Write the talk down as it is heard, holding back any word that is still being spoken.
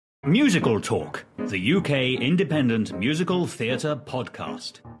Musical Talk, the UK independent musical theatre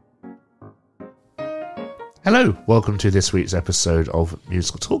podcast. Hello, welcome to this week's episode of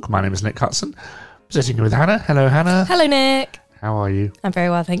Musical Talk. My name is Nick Hudson, presenting with Hannah. Hello, Hannah. Hello, Nick. How are you? I'm very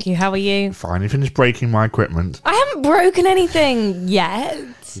well, thank you. How are you? Fine. You finished breaking my equipment. I haven't broken anything yet.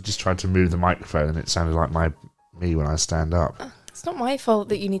 You just tried to move the microphone and it sounded like me when I stand up. It's not my fault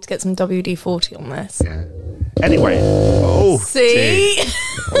that you need to get some WD-40 on this. Yeah. Anyway. See?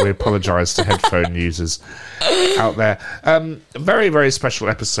 We apologise to headphone users out there. A very, very special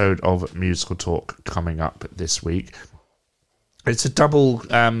episode of Musical Talk coming up this week. It's a double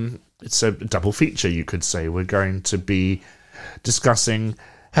feature, you could say. We're going to be discussing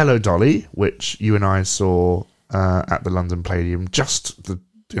Hello, Dolly, which you and I saw at the London Palladium just the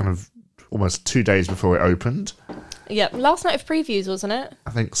almost 2 days before it opened. Yeah, last night of previews, wasn't it?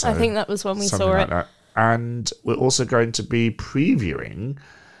 I think so. I think that was when we Something saw like it. that. And we're also going to be previewing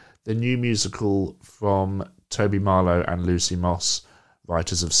the new musical from Toby, Marlow and Lucy Moss,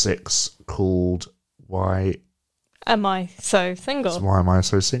 writers of Six, called Why Am I So Single? Why Am I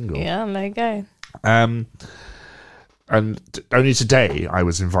So Single? Yeah, there you go. And only today I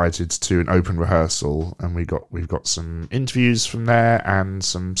was invited to an open rehearsal, and we've got some interviews from there and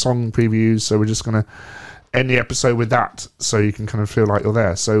some song previews. So we're just going to end the episode with that, so you can kind of feel like you're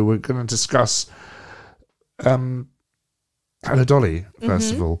there. So we're going to discuss Hello, Dolly,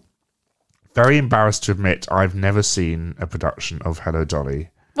 first of all. Very embarrassed to admit I've never seen a production of Hello,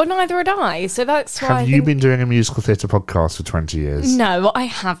 Dolly. Well, neither had I, so that's why Have you been doing a musical theatre podcast for 20 years? No, I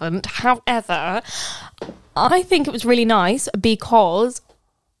haven't. However, I think it was really nice because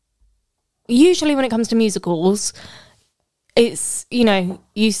usually when it comes to musicals, it's,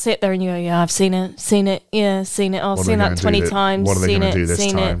 you sit there and you go, yeah, I've seen it, yeah, seen it, I've seen that 20 times, what are they seen gonna it, do this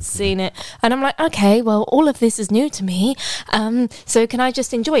seen time? it, seen it. And I'm like, okay, well, all of this is new to me, so can I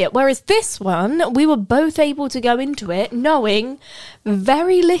just enjoy it? Whereas this one, we were both able to go into it knowing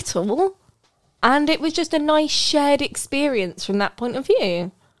very little, and it was just a nice shared experience from that point of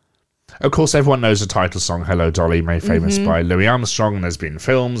view. Of course, everyone knows the title song, Hello, Dolly, made famous by Louis Armstrong. There's been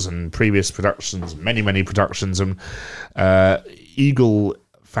films and previous productions, many, many productions. And eager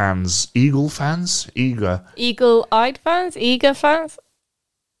fans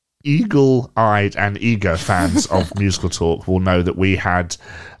of Musical Talk will know that we had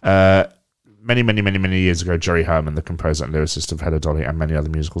many, many, many, many years ago, Jerry Herman, the composer and lyricist of Hello, Dolly, and many other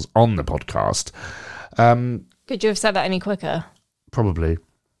musicals on the podcast. Could you have said that any quicker? Probably.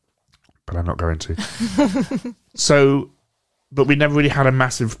 But I'm not going to. But we never really had a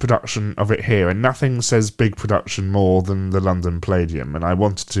massive production of it here, and nothing says big production more than the London Palladium. And I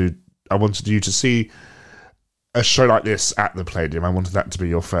wanted you to see a show like this at the Palladium. I wanted that to be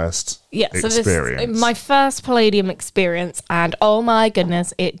your first experience. So this my first Palladium experience, and oh my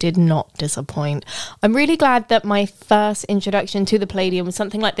goodness, it did not disappoint. I'm really glad that my first introduction to the Palladium was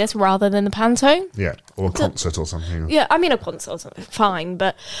something like this rather than the Panto. Yeah, or a concert or something. Yeah, I mean a concert or something, fine,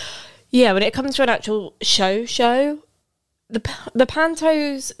 but yeah, when it comes to an actual show, the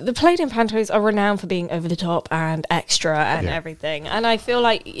Pantos, the Palladium Pantos are renowned for being over the top and extra and everything. And I feel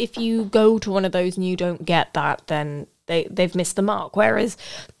like if you go to one of those and you don't get that, then they've missed the mark. Whereas,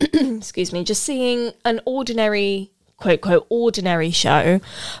 excuse me, just seeing an ordinary, quote, quote, ordinary show,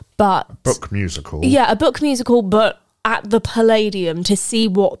 but... A book musical. Yeah, a book musical, but at the Palladium to see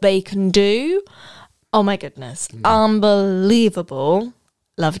what they can do. Oh my goodness. Unbelievable.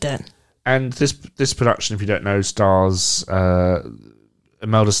 Loved it. And this production, if you don't know, stars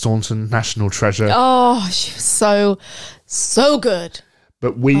Imelda Staunton, national treasure. Oh, she was so good.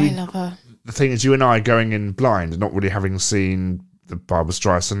 But I love her. The thing is, you and I going in blind, not really having seen the Barbra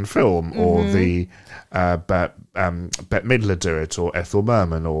Streisand film or the Bette Midler do it, or Ethel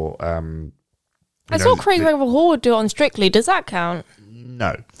Merman, or I saw Craig Hall do it on Strictly. Does that count?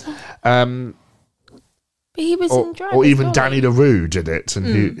 No. But he was in drag. Or even well. Danny LaRue did it,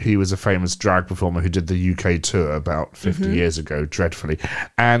 and he was a famous drag performer who did the UK tour about 50 years ago, dreadfully.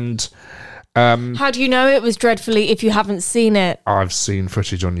 And how do you know it was dreadfully if you haven't seen it? I've seen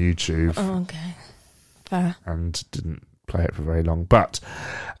footage on YouTube. Oh, okay. Fair. And didn't play it for very long. But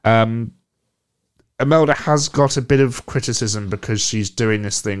Imelda has got a bit of criticism because she's doing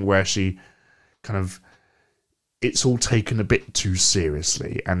this thing where she kind of... It's all taken a bit too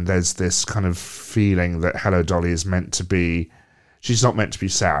seriously, and there's this kind of feeling that Hello, Dolly is meant to be... She's not meant to be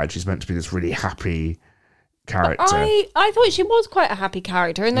sad. She's meant to be this really happy character. But I thought she was quite a happy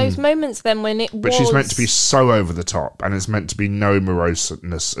character in those moments then when it was... But she's meant to be so over the top, and it's meant to be no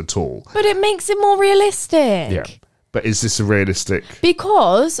moroseness at all. But it makes it more realistic. Yeah. But is this a realistic?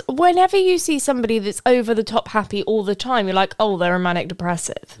 Because whenever you see somebody that's over the top happy all the time, you're like, oh, they're a manic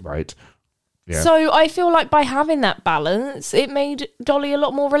depressive. Right. Yeah. So I feel like by having that balance, it made Dolly a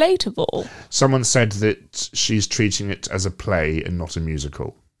lot more relatable. Someone said that she's treating it as a play and not a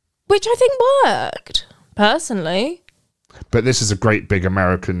musical. Which I think worked, personally. But this is a great big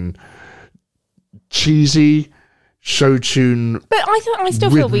American cheesy show tune. But I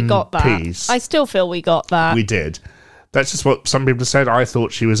still feel we got that. Piece. I still feel we got that. We did. That's just what some people said. I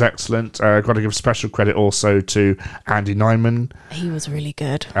thought she was excellent. Got to give special credit also to Andy Nyman. He was really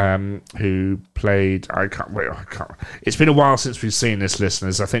good. Who played... I can't... It's been a while since we've seen this,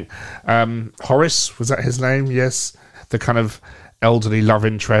 listeners. I think Horace, was that his name? Yes. The kind of elderly love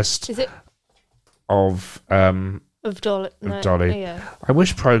interest. Is it? Of Dolly. Of Dolly. Yeah. I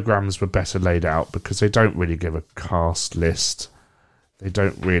wish programmes were better laid out because they don't really give a cast list. They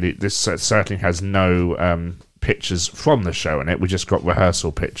don't really... This certainly has no... pictures from the show in it. We just got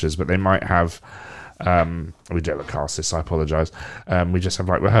rehearsal pictures, but they might have we did a cast this, I apologise. We just have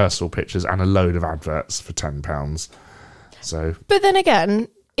like rehearsal pictures and a load of adverts for £10. So But then again,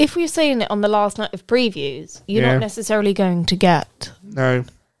 if we're seeing it on the last night of previews, you're not necessarily going to get... No,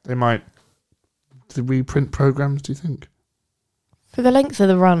 they might... The reprint programmes, do you think? For the length of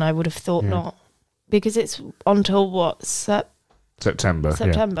the run, I would have thought not. Because it's until what? September.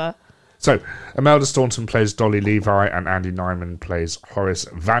 September. Yeah. So, Imelda Staunton plays Dolly Levi and Andy Nyman plays Horace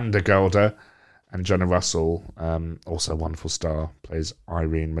Vandergelder, and Jonah Russell, also a wonderful star, plays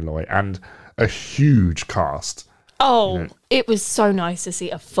Irene Malloy, and a huge cast. Oh, it was so nice to see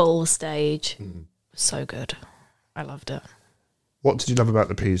a full stage. So good. I loved it. What did you love about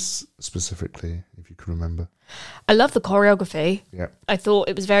the piece specifically, if you can remember? I love the choreography. Yeah. I thought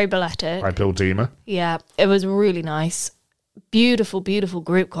it was very balletic. By Bill Deemer. Yeah, it was really nice. Beautiful, beautiful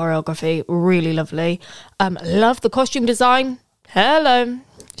group choreography. Really lovely. Love the costume design. Hello.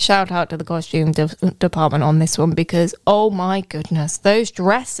 Shout out to the costume department on this one because, oh my goodness, those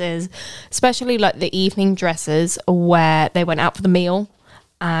dresses, especially like the evening dresses where they went out for the meal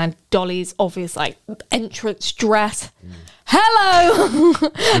and Dolly's obvious like entrance dress. Hello.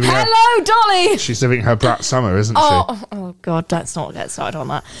 Hello, Dolly. She's living her brat summer, isn't she? Oh, God, let's not get started on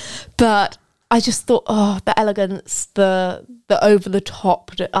that. But... I just thought, the elegance, the over the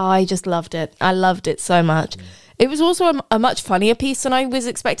top. I just loved it. I loved it so much. It was also a much funnier piece than I was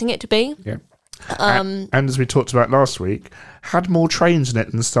expecting it to be. Yeah. And as we talked about last week, had more trains in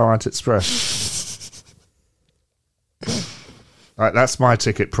it than Starlight Express. Like, that's my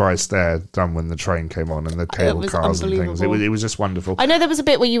ticket price there, done when the train came on and the cable cars and things. It was just wonderful. I know there was a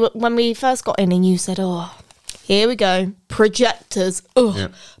bit where when we first got in and you said, here we go, projectors. Ugh. Yeah.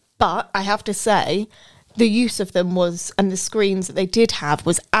 But I have to say, the use of them and the screens that they did have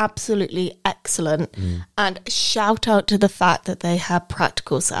was absolutely excellent. And shout out to the fact that they had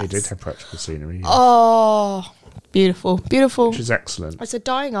practical sets. They did have practical scenery. Yeah. Oh, beautiful, beautiful. Which is excellent. It's a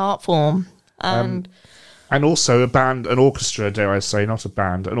dying art form. And also an orchestra, dare I say, not a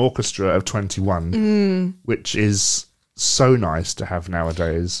band, an orchestra of 21, which is so nice to have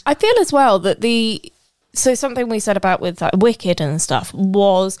nowadays. I feel as well that So something we said about with like Wicked and stuff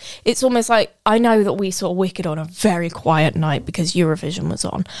was it's almost like I know that we saw Wicked on a very quiet night because Eurovision was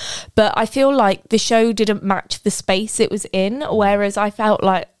on, but I feel like the show didn't match the space it was in, whereas I felt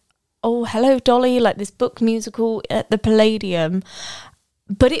like, oh, hello, Dolly, like this book musical at the Palladium,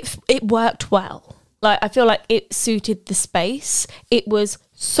 but it worked well. Like I feel like it suited the space. It was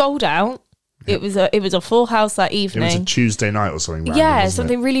sold out. Yep. It was a full house that evening. It was a Tuesday night or something random, yeah,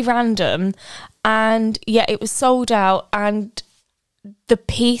 something really random. And yeah, it was sold out and the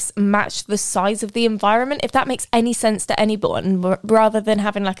piece matched the size of the environment, if that makes any sense to anyone, rather than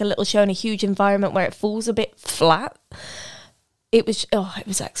having like a little show in a huge environment where it falls a bit flat. It was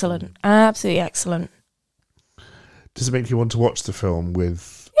excellent. Absolutely excellent. Does it make you want to watch the film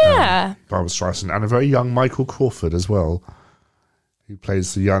with Barbara Streisand and a very young Michael Crawford as well? Who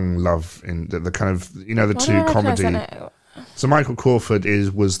plays the young love in the kind of, the two comedy. So Michael Crawford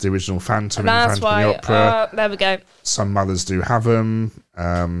was the original Phantom in Phantom of the Opera. There we go. Some Mothers Do Have 'Em,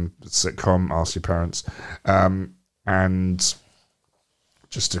 sitcom, Ask Your Parents, and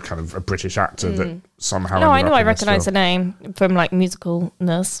just a kind of a British actor that somehow. No, I know I recognise the name from like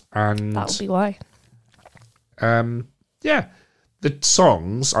musicalness, and that would be why. Yeah, the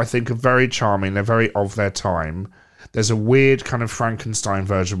songs I think are very charming. They're very of their time. There's a weird kind of Frankenstein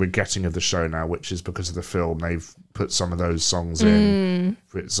version we're getting of the show now, which is because of the film. They've put some of those songs in.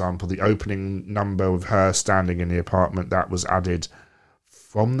 For example, the opening number of her standing in the apartment, that was added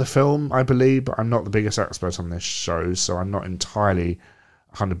from the film, I believe. But I'm not the biggest expert on this show, so I'm not entirely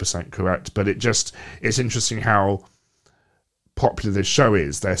 100% correct. But it's interesting how popular this show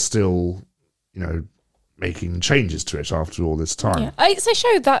is, they're still, making changes to it after all this time. Yeah. It's a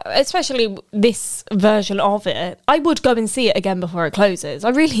show that, especially this version of it, I would go and see it again before it closes. I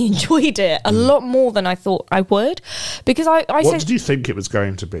really enjoyed it a lot more than I thought I would, because What did you think it was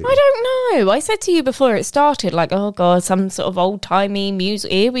going to be? I don't know. I said to you before it started, like, oh God, some sort of old-timey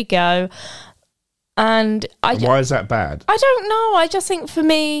music, here we go. And why is that bad? I don't know. I just think for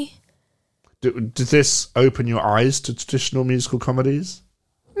me... Did this open your eyes to traditional musical comedies?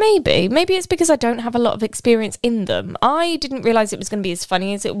 Maybe it's because I don't have a lot of experience in them. I didn't realise it was going to be as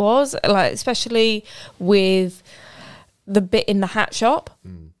funny as it was, like especially with the bit in the hat shop.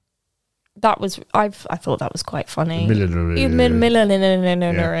 That was I thought that was quite funny.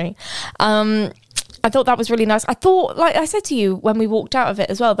 Millinery. I thought that was really nice. I thought, like I said to you when we walked out of it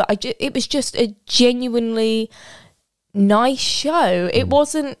as well, that it was just a genuinely nice show. It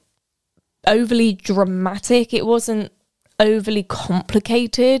wasn't overly dramatic. It wasn't overly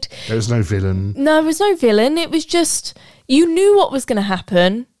complicated. There was no villain. No, there was no villain. It was just, you knew what was going to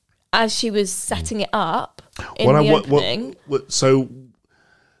happen as she was setting it up in the opening. So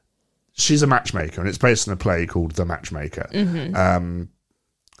she's a matchmaker, and it's based on a play called The Matchmaker,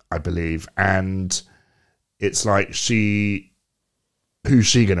 I believe. And it's like who's she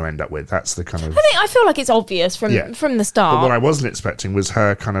going to end up with? That's the kind of... I feel like it's obvious from the start. But what I wasn't expecting was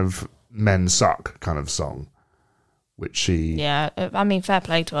her kind of men suck kind of song, which she... Yeah, I mean, fair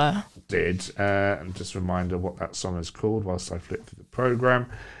play to her. Did. And just a reminder what that song is called whilst I flip through the programme.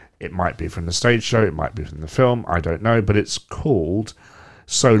 It might be from the stage show, it might be from the film, I don't know, but it's called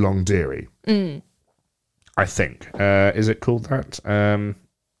So Long Dearie. I think. Is it called that?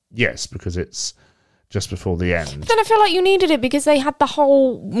 Yes, because it's just before the end. Then I feel like you needed it because they had the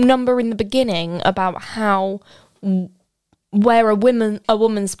whole number in the beginning about how... where a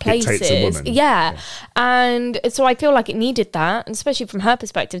woman's place is. Yeah. And so I feel like it needed that, especially from her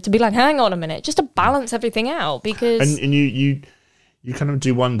perspective, to be like, hang on a minute, just to balance everything out, because... And you kind of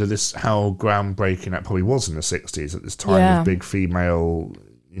do wonder how groundbreaking that probably was in the 60s at this time of big female,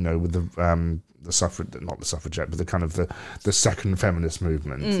 with the suffrage, not the suffragette, but the kind of the second feminist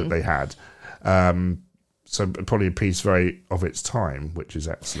movement that they had. So probably a piece very of its time, which is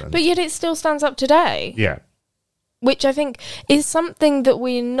excellent. But yet it still stands up today. Yeah. Which I think is something that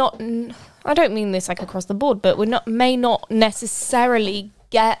we're not... I don't mean this like across the board, but may not necessarily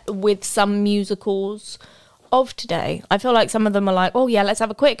get with some musicals of today. I feel like some of them are like, oh yeah, let's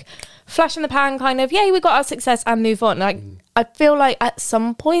have a quick flash in the pan kind of, yay, we got our success and move on. Like, I feel like at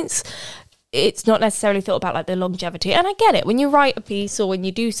some points it's not necessarily thought about like the longevity. And I get it. When you write a piece or when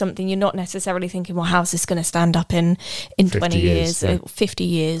you do something, you're not necessarily thinking, well, how's this going to stand up in 20 years, 50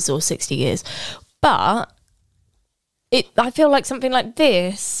 years or 60 years? But... I feel like something like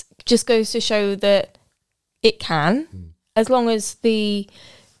this just goes to show that it can, as long as the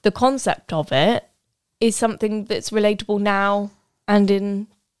concept of it is something that's relatable now and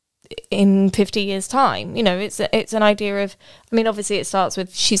in 50 years' time. It's an idea of... I mean, obviously it starts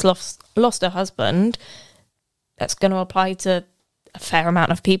with she's lost her husband. That's going to apply to a fair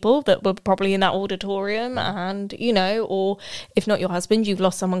amount of people that were probably in that auditorium, and or if not your husband, you've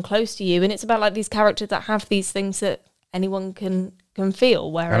lost someone close to you, and it's about like these characters that have these things that anyone can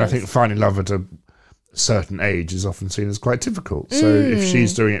feel. Whereas, and I think finding love at a certain age is often seen as quite difficult. So if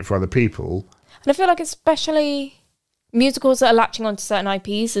she's doing it for other people, and I feel like especially musicals that are latching onto certain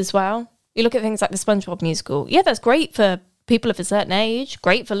IPs as well. You look at things like the SpongeBob musical. Yeah, that's great for people of a certain age,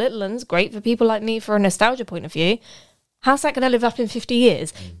 great for little ones, great for people like me for a nostalgia point of view. How's that going to live up in 50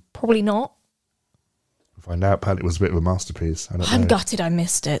 years? Probably not. Find out. Apparently it was a bit of a masterpiece. I'm gutted I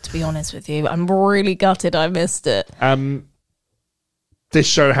missed it, to be honest with you. I'm really gutted I missed it. This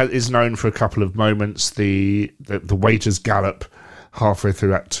show is known for a couple of moments. The waiter's gallop halfway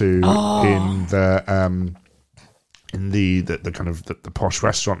through Act 2 in the kind of the posh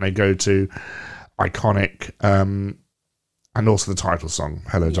restaurant they go to. Iconic. And also the title song,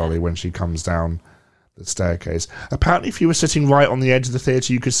 Hello Dolly, when she comes down the staircase. Apparently if you were sitting right on the edge of the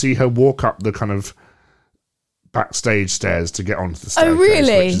theatre, you could see her walk up the kind of backstage stairs to get onto the staircase,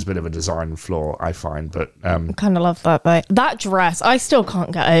 which is a bit of a design flaw, I find. But I kind of love that, though. That dress, I still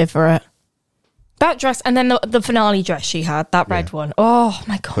can't get over it. That dress, and then the finale dress she had, that red one. Oh,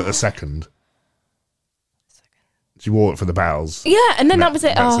 my God. But a second. She wore it for the bows. Yeah, and then that was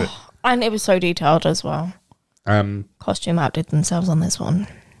it. And it was so detailed as well. Costume outdid themselves on this one.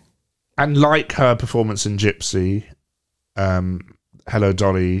 And like her performance in Gypsy, Hello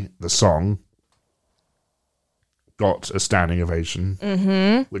Dolly, the song, got a standing ovation,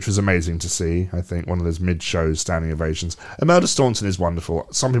 which was amazing to see. I think one of those mid-show standing ovations. Imelda Staunton is wonderful.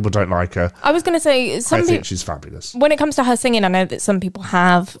 Some people don't like her. I was going to say, I think she's fabulous. When it comes to her singing, I know that some people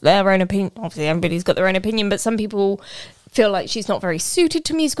have their own opinion. Obviously, everybody's got their own opinion, but some people feel like she's not very suited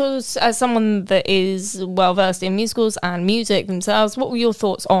to musicals. As someone that is well versed in musicals and music themselves, what were your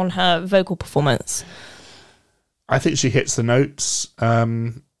thoughts on her vocal performance? I think she hits the notes.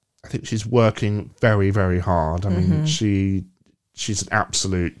 I think she's working very, very hard. I mean, she's an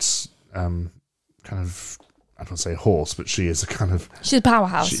absolute kind of, I don't want to say horse, but she is a kind of... She's a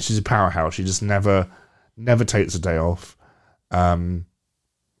powerhouse. She's a powerhouse. She just never takes a day off.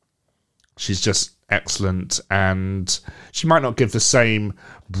 She's just excellent, and she might not give the same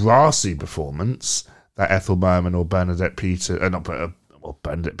brassy performance that Ethel Merman or Bernadette Peters...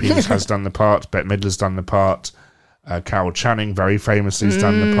 Bernadette Peters has done the part. Bette Midler's done the part. Carol Channing very famously has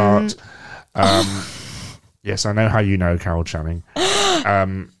done the part. Yes, I know how you know Carol Channing.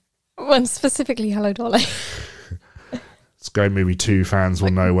 When specifically Hello Dolly. Scary Movie 2 fans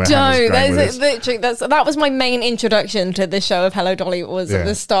will know where Hannah's going with this. That was my main introduction to the show of Hello Dolly. Was at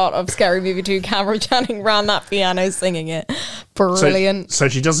the start of Scary Movie 2. Carol Channing ran that piano singing it. Brilliant. So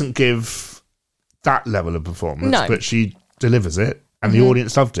she doesn't give that level of performance, but she delivers it, and the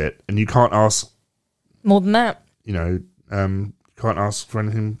audience loved it, and you can't ask... More than that. You know, can't ask for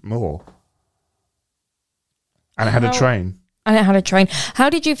anything more. And it had a train. How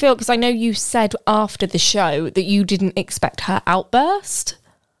did you feel? Because I know you said after the show that you didn't expect her outburst.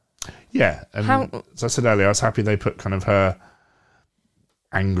 Yeah. And as I said earlier, I was happy they put kind of her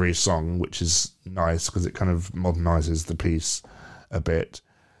angry song, which is nice because it kind of modernises the piece a bit.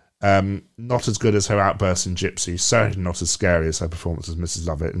 Not as good as her outburst in Gypsy, certainly not as scary as her performance as Mrs.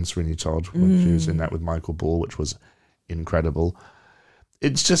 Lovett in Sweeney Todd when she was in that with Michael Ball, which was incredible.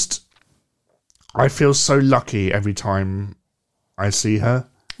 It's just, I feel so lucky every time I see her.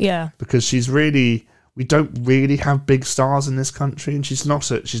 Yeah. Because she's really, we don't really have big stars in this country, and she's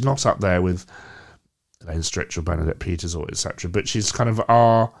not up there with Elaine Stritch or Bernadette Peters or etc. But she's kind of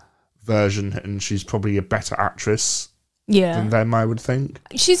our version, and she's probably a better actress than them, I would think.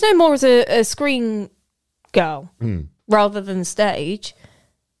 She's known more as a screen girl rather than stage.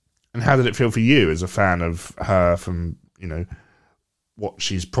 And how did it feel for you as a fan of her from, you know, what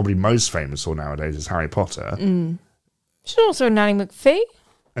she's probably most famous for nowadays is Harry Potter? She's also Nanny McPhee.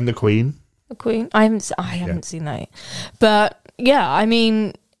 And the Queen. The Queen. I haven't seen that yet. But yeah, I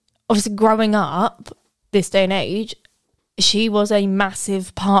mean, obviously growing up this day and age, she was a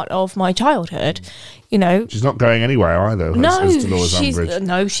massive part of my childhood. You know, she's not going anywhere either. No,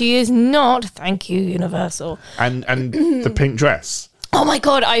 she is not. Thank you, Universal. And the pink dress. Oh my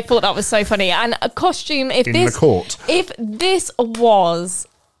god, I thought that was so funny. And a costume. If this was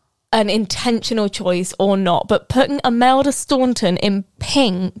an intentional choice or not, but putting Imelda Staunton in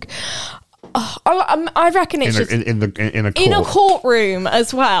pink. I reckon it's in a courtroom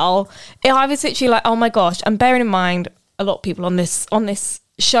as well. I was literally like, oh my gosh. And bearing in mind, a lot of people on this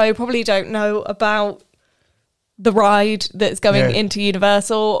show probably don't know about the ride that's going into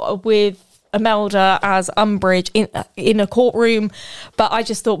Universal with Imelda as Umbridge in a courtroom. But I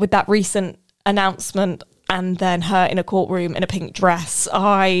just thought with that recent announcement and then her in a courtroom in a pink dress,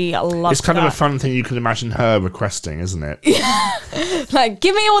 I love it. It's kind of a fun thing you can imagine her requesting, isn't it? Like,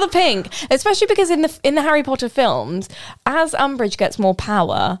 give me all the pink. Especially because in the Harry Potter films, as Umbridge gets more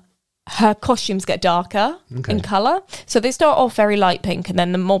power, her costumes get darker in colour. So they start off very light pink, and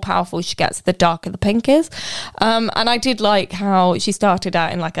then the more powerful she gets, the darker the pink is. And I did like how she started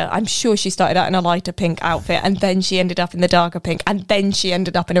out in I'm sure she started out in a lighter pink outfit, and then she ended up in the darker pink, and then she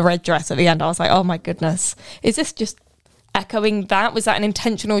ended up in a red dress at the end. I was like, oh my goodness. Is this just echoing that? Was that an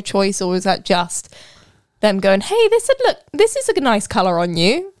intentional choice, or was that just them going, hey, this is a nice colour on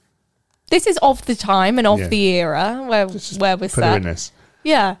you. This is of the time and of the era where we're set.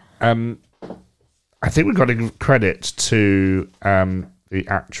 Yeah. I think we've got to give credit to the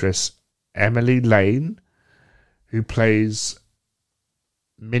actress Emily Lane, who plays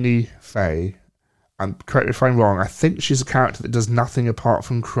Minnie Fay. And correct me if I'm wrong, I think she's a character that does nothing apart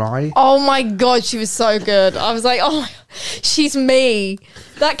from cry. Oh my god, she was so good. I was like, oh, she's me.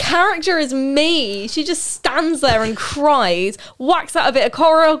 That character is me. She just stands there and cries, whacks out a bit of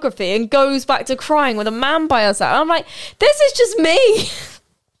choreography, and goes back to crying with a man by her side. I'm like, this is just me.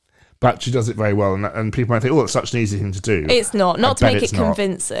 But she does it very well, and people might think, oh, it's such an easy thing to do. It's not to make it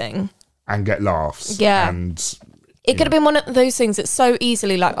convincing. And get laughs. Yeah. And it could have been one of those things that's so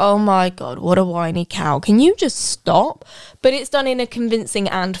easily like, oh my God, what a whiny cow. Can you just stop? But it's done in a convincing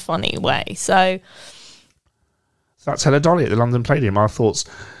and funny way. So that's Hello Dolly at the London Palladium. Our thoughts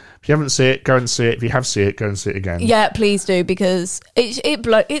If you haven't seen it, go and see it. If you have seen it, go and see it again. Yeah, please do, because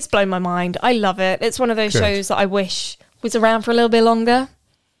it's blown my mind. I love it. It's one of those shows that I wish was around for a little bit longer.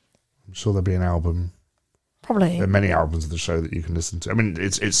 I'm sure there'll be an album. Probably. There are many albums of the show that you can listen to. I mean,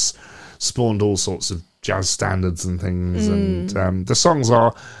 it's spawned all sorts of jazz standards and things, and the songs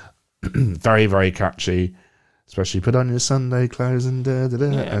are very, very catchy. Especially "Put on Your Sunday Clothes" and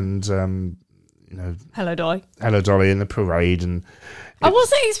and you know, Hello Dolly in the parade, and I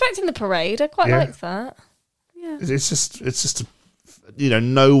wasn't expecting the parade. I quite liked that. Yeah, it's just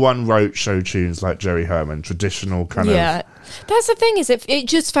no one wrote show tunes like Jerry Herman, traditional kind of. Yeah, that's the thing, is it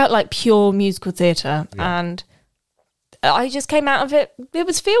just felt like pure musical theatre, and I just came out of it. It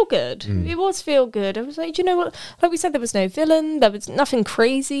was feel good. It was feel good. I was like, do you know what? Like we said, there was no villain. There was nothing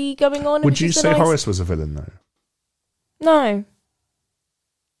crazy going on. Would you say Horace was a villain though? No.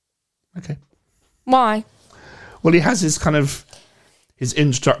 Okay. Why? Well, he has his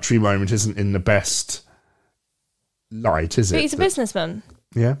introductory moment isn't in the best light, is it? But he's a businessman.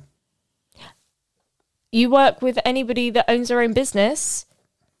 Yeah. You work with anybody that owns their own business,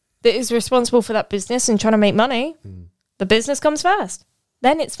 that is responsible for that business and trying to make money. The business comes first.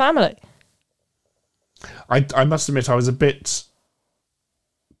 Then it's family. I must admit, I was a bit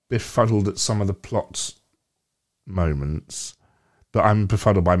befuddled at some of the plot moments, but I'm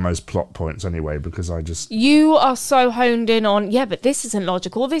befuddled by most plot points anyway, because I just... You are so honed in on, but this isn't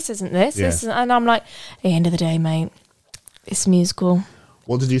logical, this isn't this, this isn't... And I'm like, at the end of the day, mate, it's a musical.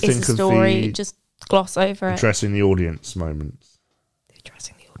 What did you think of the story, just gloss over it. Addressing the audience moments?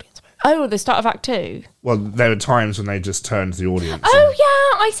 Addressing the audience moments. Oh, the start of Act 2? Well, there were times when they just turned to the audience. Oh,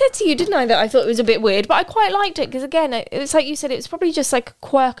 yeah, I said to you, didn't I, that I thought it was a bit weird, but I quite liked it, because again, it was like you said, it was probably just like a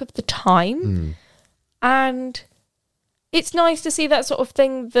quirk of the time. And... it's nice to see that sort of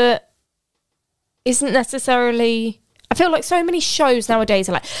thing that isn't necessarily... I feel like so many shows nowadays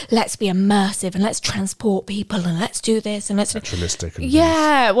are like, let's be immersive and let's transport people and let's do this and let's... naturalistic.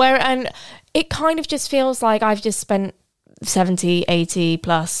 And it kind of just feels like I've just spent 70, 80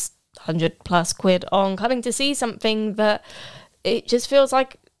 plus, 100 plus quid on coming to see something that it just feels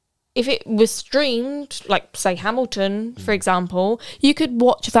like if it was streamed, like, say, Hamilton, for example, you could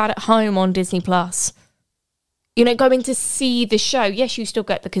watch that at home on Disney Plus. Going to see the show, yes, you still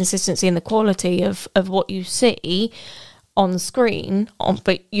get the consistency and the quality of what you see on screen,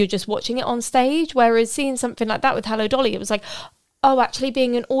 but you're just watching it on stage. Whereas seeing something like that with Hello Dolly, it was like, oh, actually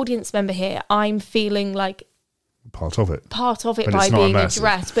being an audience member here, I'm feeling like part of it but by being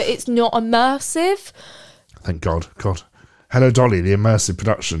addressed, but it's not immersive. Thank God. Hello Dolly, the immersive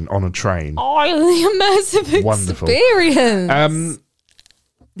production on a train. Oh, the immersive Wonderful experience.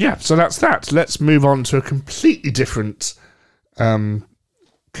 Yeah, so that's that. Let's move on to a completely different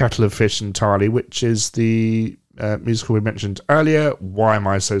kettle of fish entirely, which is the musical we mentioned earlier, Why Am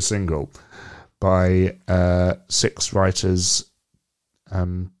I So Single, by 6 writers,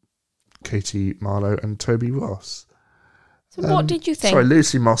 Katie Marlow and Toby Ross. So what did you think? Sorry,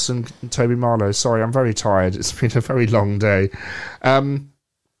 Lucy Moss and Toby Marlow. Sorry, I'm very tired. It's been a very long day.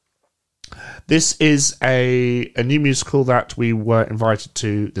 This is a new musical that we were invited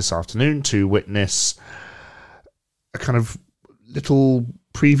to this afternoon to witness a kind of little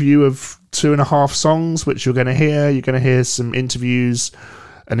preview of 2.5 songs, which you're going to hear. You're going to hear some interviews,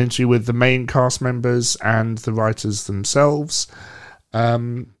 an interview with the main cast members and the writers themselves.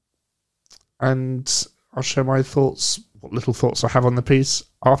 And I'll share my thoughts, what little thoughts I have on the piece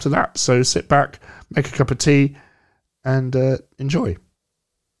after that. So sit back, make a cup of tea, and enjoy.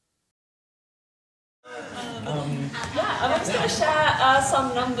 I'm just going to share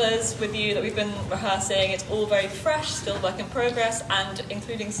some numbers with you that we've been rehearsing. It's all very fresh, still work in progress, and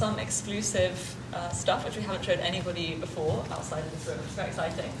including some exclusive stuff which we haven't shown anybody before outside of this room. It's very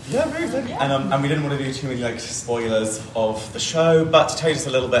exciting. Yeah, very exciting. Yeah. And we didn't want to do too many spoilers of the show, but to tell you just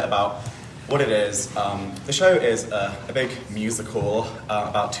a little bit about what it is. The show is a big musical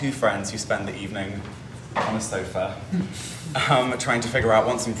about 2 friends who spend the evening on a sofa. Trying to figure out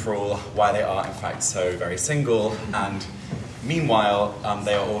once and for all why they are in fact so very single, and meanwhile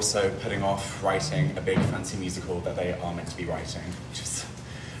they are also putting off writing a big fancy musical that they are meant to be writing, which is...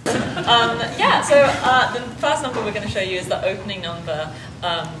 So the first number we're going to show you is the opening number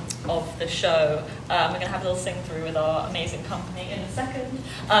of the show. We're going to have a little sing through with our amazing company in a second,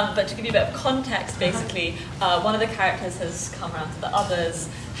 but to give you a bit of context, basically one of the characters has come around to the other's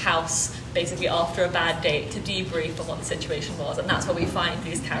house basically after a bad date to debrief on what the situation was, and that's where we find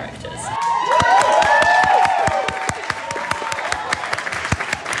these characters.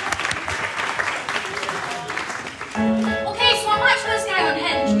 Okay, so I'm actually this guy on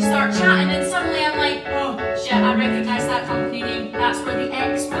Hinge. We start chatting and suddenly I'm like, oh shit, I recognise that company name. That's where the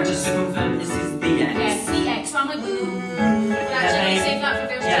X was. just to confirm, this is the X. Yes, the X. So I'm like, ooh. Actually, save that for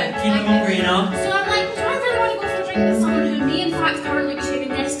verse 2. Yeah, keep it hungry, you know. So I'm like, do I really want to go for a drink with someone who may in fact currently be sharing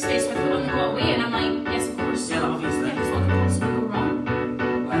desk space with me on the go away? And I'm like, yes, of course. Yeah, obviously. Yeah, because what could possibly go wrong?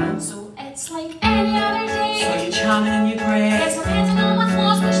 Well, So it's like any other day. so you're charming and you're great. Yes, I'm getting all my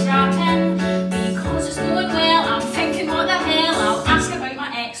flaws but strapping. Because it's going well, I'm thinking, what the hell? I'll ask about my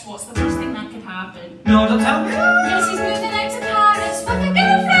ex. What's the worst thing that could happen? No, don't tell me. Yes, he's moving out to Paris with a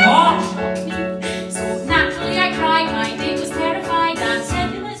girlfriend. What? So naturally I cried, my date was terrified and said,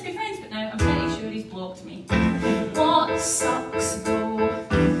 hey, let's be friends, but now I'm pretty sure he's blocked me. What sucks though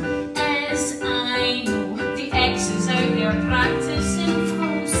is I know the ex is out there practicing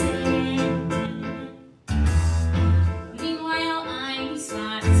frozen. Meanwhile I'm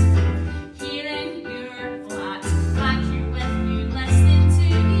sat here in your flat, back here with you listening to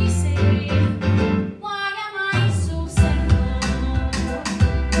me say, why am I so single?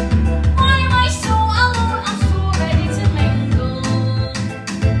 Why am I so alone? I'm so ready to mingle.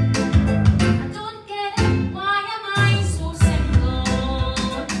 I don't get it. Why am I so single?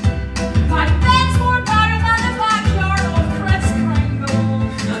 My bed's more better than the backyard of Kris Kringle.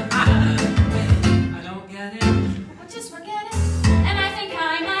 I don't get it. Well, just forget it. And I think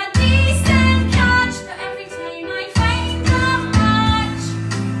I'm a decent catch, but every time I find a match,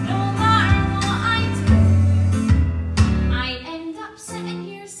 no matter what I do, I end up sitting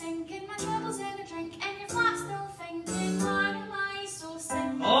here sinking my troubles in a drink, and your flat still thinking, why am I so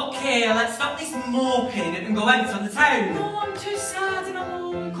single? Okay, let's stop this moping and go out on the town. No, I'm too sad and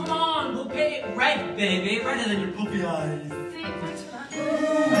alone. Come on, we'll paint it red, baby. Redder than your puppy eyes. Thanks for that.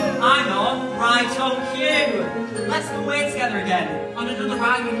 I know, right on cue. Let's go away together again on another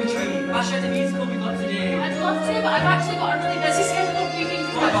rhyming retreat. I'll show the musical we've got today. I'd love to, but I've actually got a really busy schedule of meetings.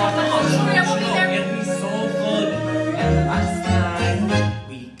 Oh my God, I'm not sure I will be there. it'll be so fun. And last time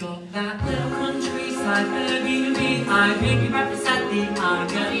we got that little countryside where we would be. I make you represent the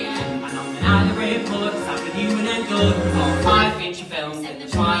argot. And on the night of reports, I with you and then good. All 5 feature films in the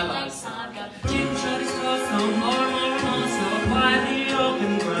Twilight Saga. Jim Shirley's stores, no more, so quietly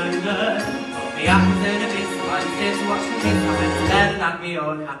open grinder. All the apples in a bit, so I'm there to watch the kids. I went to bed and had me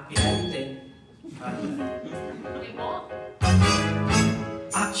own happy ending. Wait, what?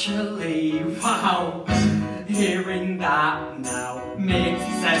 Actually, wow, hearing that now makes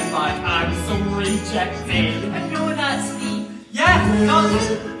it sound like I'm some rejected. I know that's the... Yeah, because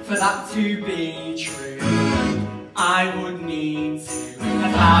for that to be true, I would need to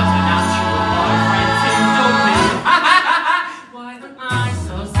have had an actual boyfriend to know me. Why am I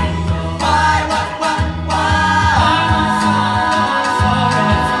so single? Why am I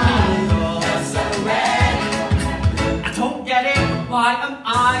so ready? I don't get it. Why am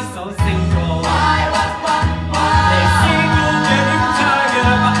I so single? They say you're getting tired,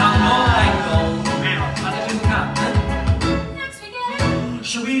 but I'm no angle. How did you look at? Next we get it.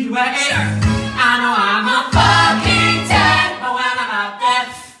 Shall we do it? Sure. I know I'm a fucking 10, but when I'm out there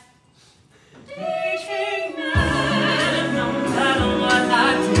dating men, no matter what I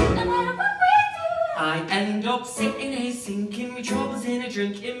do, No matter what we do. I end up sitting here sinking, me troubles in a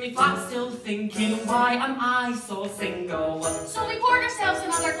drink, in me flat still thinking, why am I so single? So we poured ourselves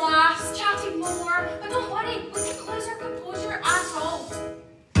another glass, chatted more, but don't worry, we didn't lose our composure at all.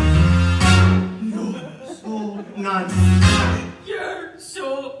 So nice. You're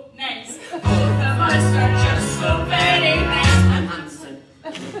so nice. Both of us are just so very nice and handsome.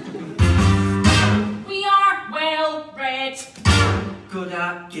 We are well read. Good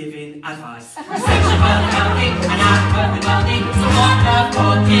at giving advice. Sexual healthy and adequately wealthy. So what the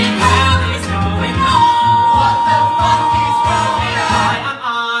fucking hell is going on? What the fuck is going on? Why am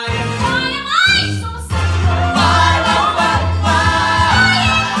I? Why am I so single? Why?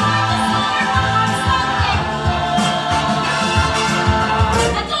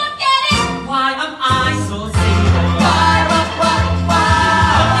 I don't get it. Why am I so single?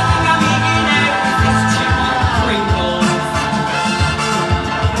 Don't you think I'm eating out with this chip on Pringles?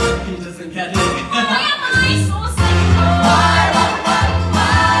 He doesn't get it. Why am I so single?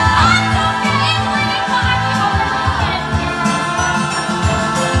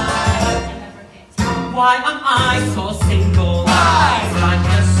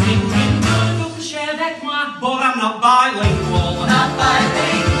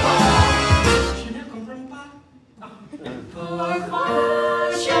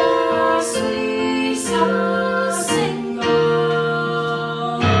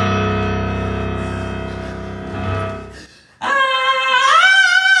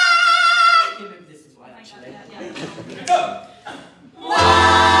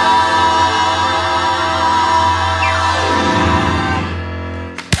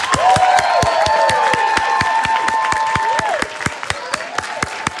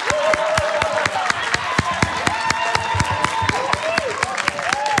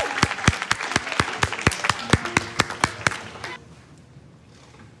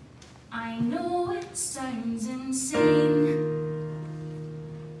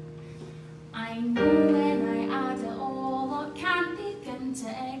 know when I add it all up, can't begin to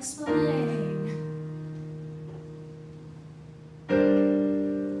explain.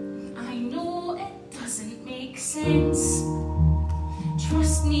 I know it doesn't make sense.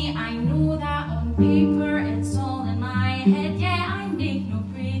 Trust me, I know that on paper it's all in my head. Yeah, I make no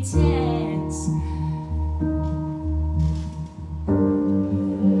pretense.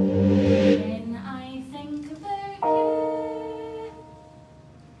 When I think about you,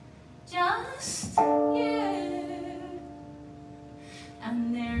 just you,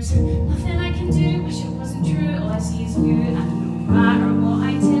 and there's nothing I can do, wish it wasn't true, all I see is you. And no matter what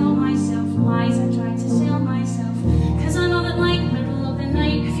I tell myself, lies I try to sell myself, cause I know that like middle of the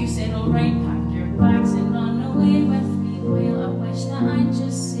night, if you said alright, pack your bags and run away with me, well I wish that I'd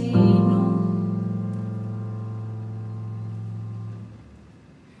just say no.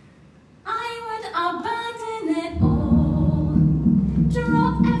 I would abandon it all,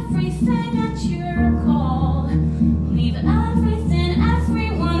 drop everything at your call, leave everything,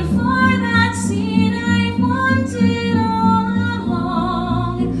 everyone for that scene I've wanted all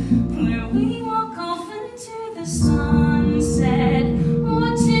along, where we walk off into the sunset,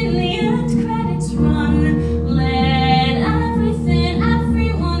 watching the end credits run, let everything,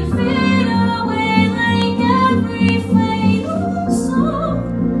 everyone fade away like every fatal song.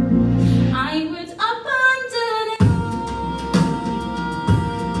 I would abandon it all.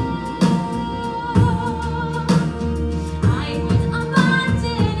 I would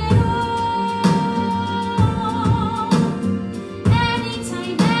abandon it all.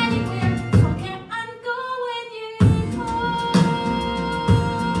 Anytime, anywhere, fuck it and go when you call.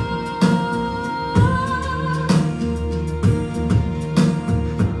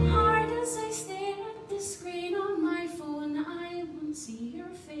 Hard as I stare at the screen on my phone, I won't see your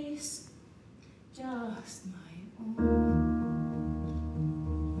face, just my own.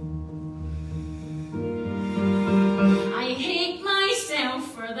 I hate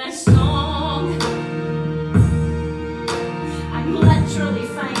myself for this song. I'm literally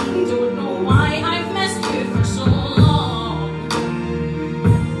fine, don't know why I've missed you for so long.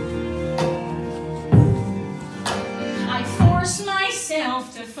 I force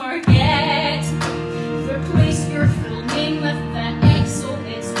myself to forget the place you're filming with the X, so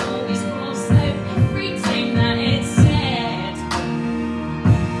it's always crossed out every time that it's said.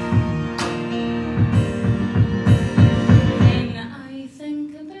 When I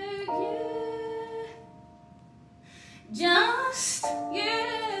think about you, just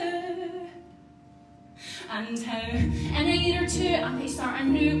you, and how in a year or two I may start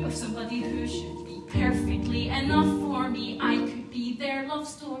anew with somebody who should be perfectly enough for me. I could be their love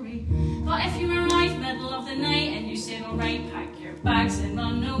story, but if you arrived middle of the night and you said alright, pack your bags and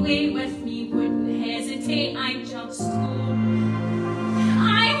run away with me, wouldn't hesitate, I'd just go.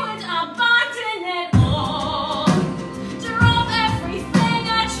 I would abandon it all, drop everything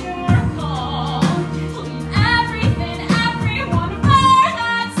at your call, leave everything, everyone for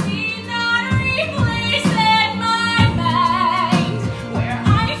that scene that replays in my mind, where I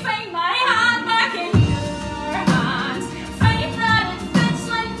find my hand back in your hands, find that it fits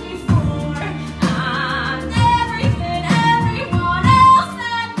like before, and everything, everyone else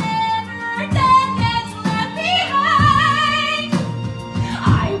that never did gets left behind. I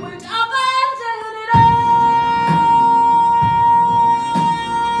would abandon it all.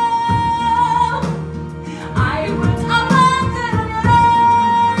 I would abandon it all.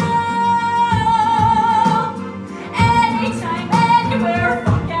 Anytime, anywhere,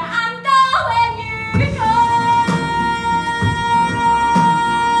 fuck it and go when you call.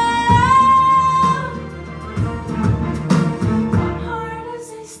 Hard as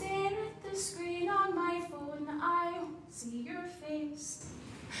I stare at the screen on my phone, I see your face,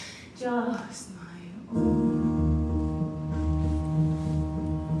 just my own.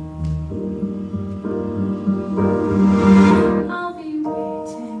 I'll be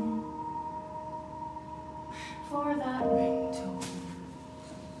waiting for that ringtone,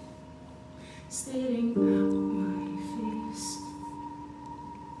 staring at my face.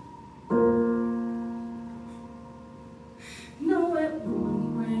 No, it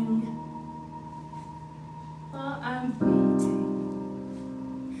won't ring, but I'm waiting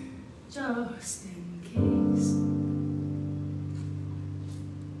just in case.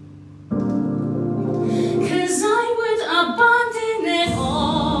 'Cause I would abandon it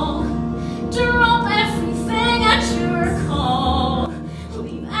all, drop everything at your call,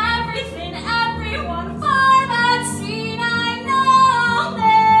 leave everything, everyone for that scene I know I'll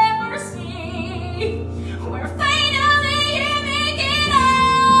never see, where finally you make it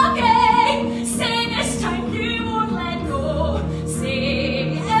okay. Say this time you won't let go,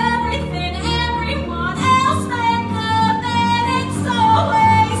 say everything, everyone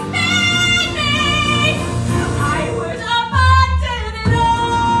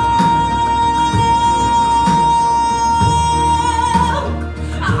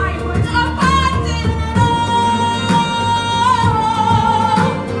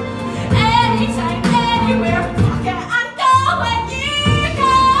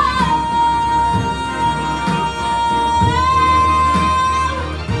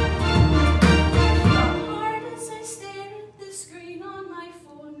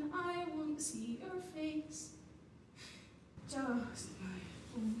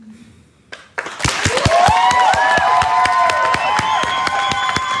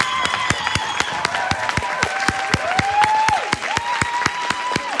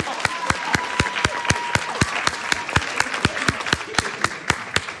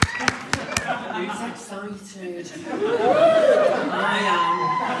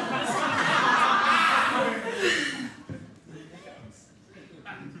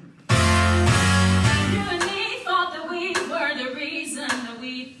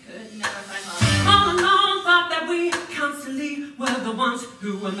ones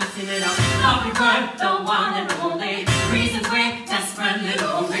who were messing it up. Love we were, the one and only. Reasons we're desperately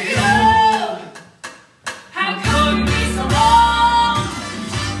lonely. Oh, how could we be so wrong?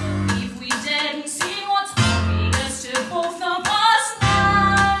 If we didn't see what's obvious to both of us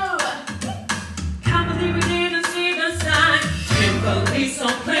now. Can't believe we didn't see the sign. Can't believe so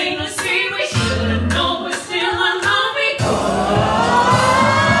plain to see we should've known we're still alone because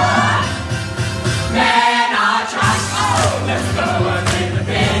men are trash. Oh, let's go and in the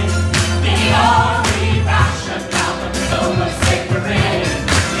bin. The only rationale that we know we're sick we're in.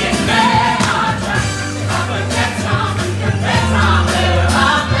 Yes, men are trash. They have a dead time and confess I'm there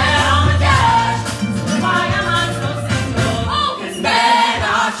up there on the dash. So why am I so single? Oh, 'cause men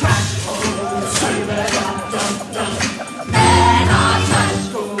are trash. Oh, say that men are trash.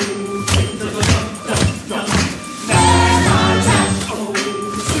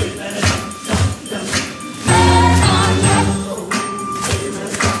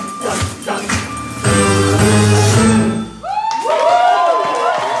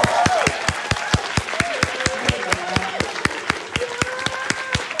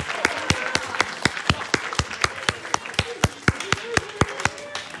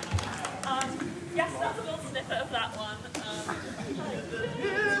 Yes, that's a little snippet of that one.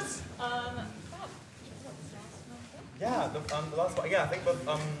 Yeah, the last one. Yeah, I think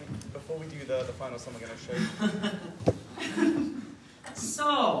before we do the final song, we're going to show you.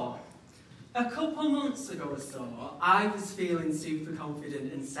 So, a couple months ago or so, I was feeling super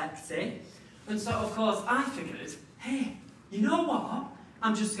confident and sexy. And so, of course, I figured, hey, you know what?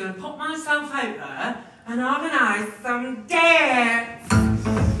 I'm just going to put myself out there and organise some dates.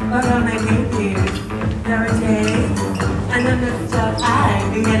 We're going to make it cute. There it is. And then the stuff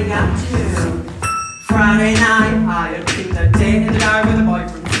I've been getting up to. Friday night, I had been the date in the guy with a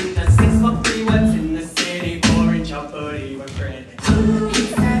boyfriend. The 6'3" was in the city, orange up, but he was pretty. He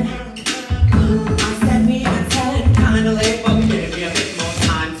said, I said me at 10, kinda late, but give me a bit more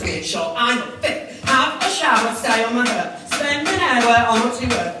time to make sure I look fit. Have a shower, stay on my hair, spend an hour on what you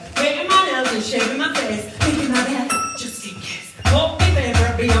work, painting my nails and shaving my face, making my bed, just in case. Put me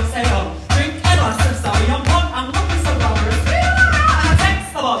favourite Beyonce on, drink a glass of sorry on pot, I'm looking so glamorous. I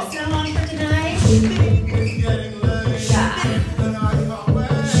text the boy, still on for tonight.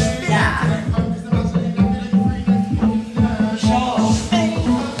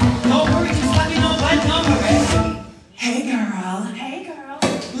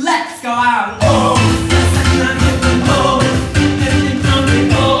 Let's go out. Oh,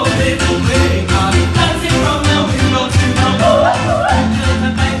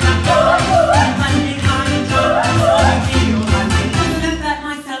 let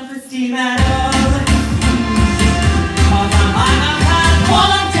myself esteem at all.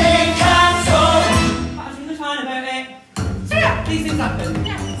 One day cancel. But I think they're fine about it. So yeah, these things happen.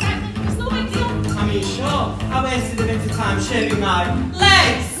 Yeah, exactly. It's no big deal. I mean, sure, I wasted a bit of time shaving my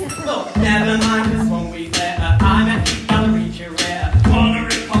legs. Look, never mind, 'cause 1 week later, I met the gallery curator. Wanna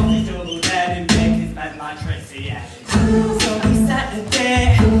rip off his double dead and make his bed like Tracy, yeah. So we set a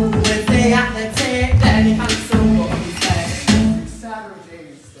date, Wednesday at the tape, then he cancelled what he said. Saturday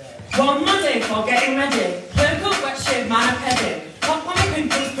instead. One Monday for getting ready, work up, wet shave, man, a petty. Pop on my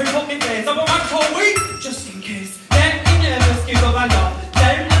pimples, print up my face, I've got my whole week, just in case. Get me nervous, you go bang up,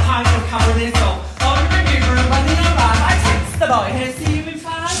 down the pipe of Cabernet Sauce. On the review for a wedding arrive, I text the boy, hey, see you in 5.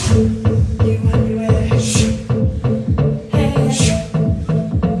 You anyway. Hey.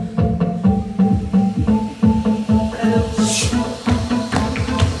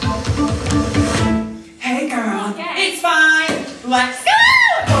 Hey girl, it's fine. Let's go.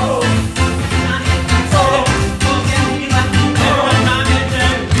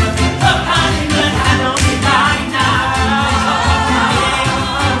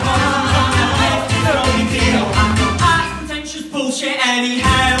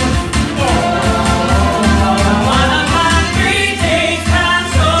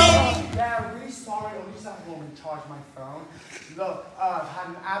 Look, I've had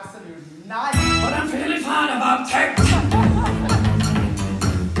an absolute night, but I'm feeling fine about tech.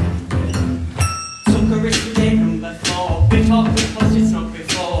 Took a risk with day number 4. Bit off because it's not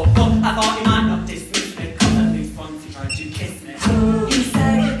before. But I thought he might not dismiss me, cause at least once he tried to kiss me. He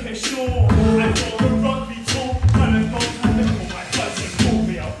said, okay, sure, I'm on a rugby tour, and I'm not having all my cousins call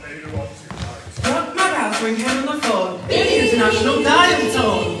me up later on tonight. got my house ring here on the phone, in the international dial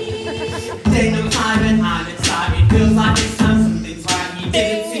tone. Day number 5 and I'm excited, feels like this time something's right. He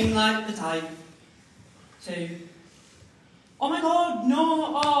didn't seem like the type to... Oh my god,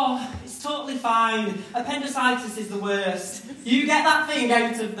 no, oh, it's totally fine. Appendicitis is the worst. You get that thing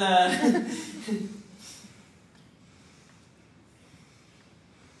out of there.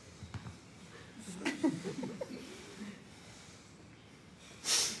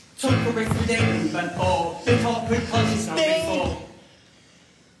 Took a risk with it, went all bit off with conscious not before.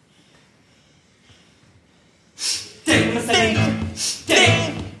 Ding, was a ding.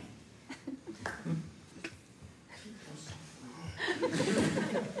 Ding.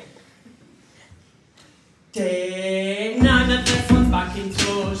 Now that this one's back in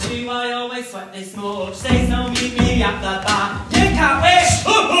touch, do I always sweat this much? Say so, meet me at the bar. You can't wait.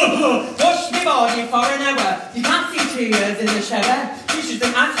 Push me body for an hour. You can't see 2 years in the shower. You should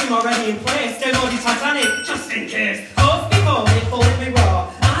have asked him already in place. Don't body Titanic, just in case. Pause before me, fold me raw.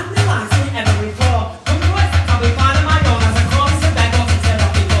 And the lights in every floor. Come to us, I'll be fine on my own as I cross the bed off and set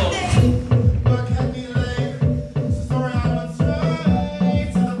off before. Look at me late. Sorry, I went straight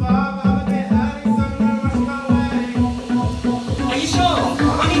to the bar, but a bit early, so I rushed my way. Are you sure? I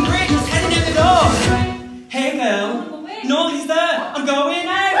mean, Bridge is heading in the door. Hey girl, nobody's there. I'm going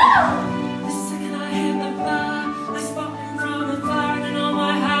out. The second I hit the bar, I spot him from afar, and all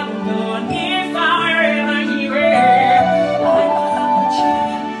my heart will go on. If I ever hear it, I pull up the chair.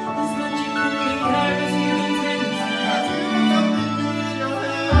 There's magic in the air as you intend.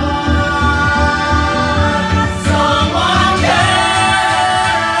 Someone can.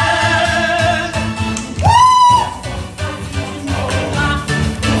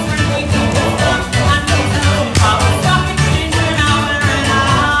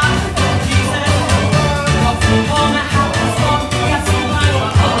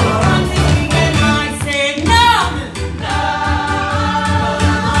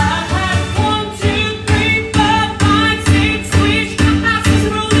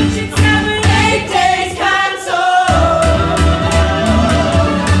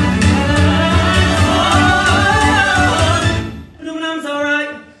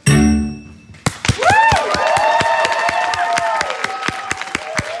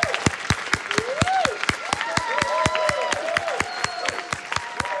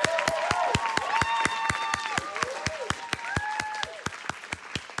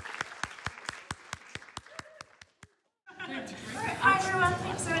 Hi everyone,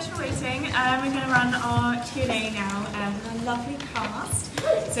 thanks so much for waiting. We're going to run our Q&A now with our lovely cast.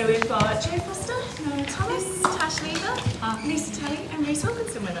 So we've got Joe Foster, Noah Thomas, Tash Lever, Lisa Tully and Reese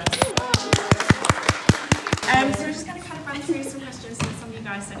Wilkinson with us. So we're just going to kind of run through some questions that some of you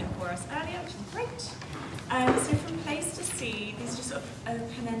guys sent in for us earlier, which is great. So from Place to See, these are just sort of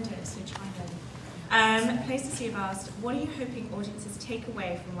open-ended, so chime in. Place to See have asked, what are you hoping audiences take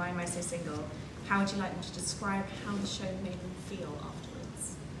away from Why Am I So Single? How would you like them to describe how the show made them feel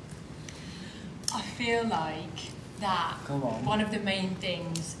afterwards? I feel like that one of the main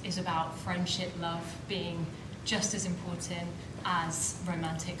things is about friendship love being just as important as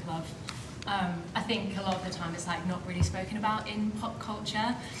romantic love. I think a lot of the time it's like not really spoken about in pop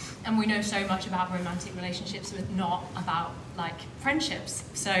culture, and we know so much about romantic relationships but not about like friendships.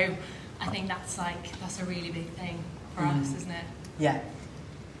 So I think that's a really big thing for us, isn't it? Yeah.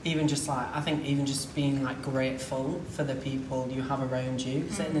 Even just like, I think even just being like grateful for the people you have around you.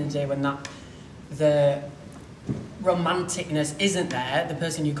 Because at the end of the day, when the romanticness isn't there, the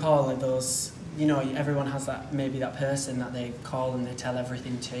person you call are those, you know, everyone has that, maybe that person that they call and they tell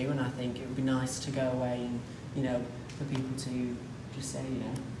everything to. And I think it would be nice to go away and, you know, for people to just say, you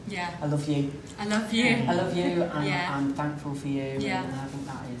know, yeah, I love you. I love you. I love you, and Yeah. I'm thankful for you. Yeah. And I think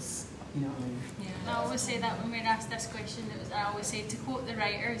that is, you know what I mean? I always say that when we're asked this question, I always say to quote the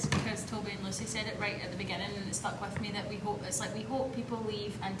writers, because Toby and Lucy said it right at the beginning and it stuck with me, that we hope people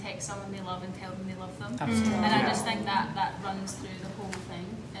leave and text someone they love and tell them they love them. Absolutely. And I just think that runs through the whole thing.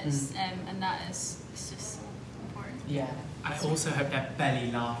 It's, and that is, it's just important. Yeah. I also hope their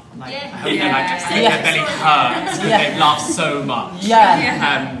belly laugh. Like, Yeah. I hope Yeah. their belly hurts because Yeah. they laugh so much.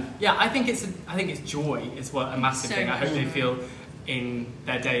 Yeah. Yeah, I think it's joy is what a massive thing. I hope they feel in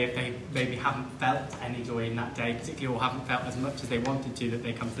their day, if they maybe haven't felt any joy in that day, particularly, or haven't felt as much as they wanted to, that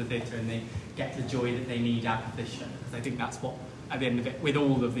they come to the theatre and they get the joy that they need out of this show. Because I think that's what, at the end of it, with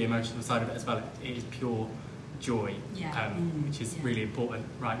all of the emotional side of it as well, it is pure joy, which is really important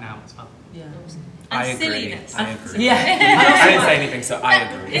right now as well. Yeah. And I agree. silliness. I agree. Yeah. I didn't say anything, so I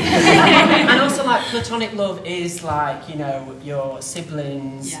agree. And also, like, platonic love is like, you know, your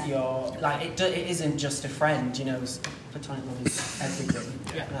siblings, your, like, it isn't just a friend, you know, platonic love is everything.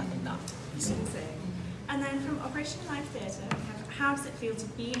 Yeah. And I think that is Amazing. And then from Operation Live Theatre, we have, how does it feel to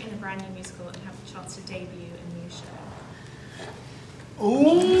be in a brand new musical and have the chance to debut a new show?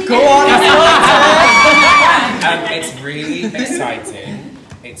 Ooh, go on! It's really exciting.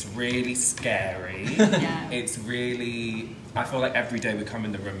 It's really scary. Yeah. It's really I feel like every day we come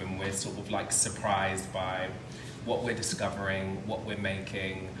in the room and we're sort of like surprised by what we're discovering, what we're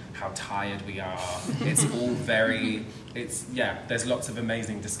making, how tired we are. It's all very, there's lots of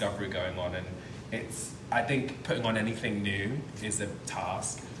amazing discovery going on, and I think putting on anything new is a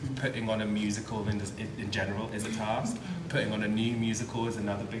task. Putting on a musical in general is a task. Putting on a new musical is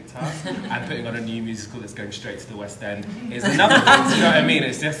another big task. And putting on a new musical that's going straight to the West End is another thing. Do you know what I mean?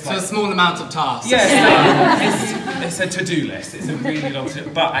 It's just like, so a small amount of tasks. Yeah, it's a to-do list. It's a really long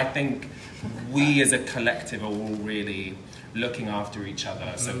to-do. But I think we as a collective are all really looking after each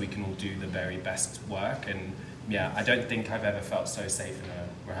other so we can all do the very best work. And yeah, I don't think I've ever felt so safe in a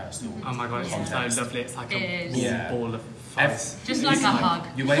rehearsal. Oh my god, it's so lovely. It's like a ball of fuzz. Just like a hug.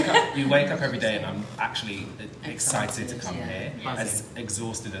 You wake up every day, and I'm actually excited to come here. As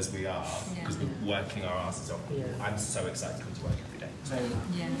exhausted as we are, because we're working our asses off. I'm so excited to come to work every day.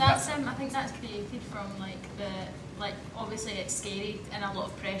 Yeah, that's I think that's created from obviously it's scary and a lot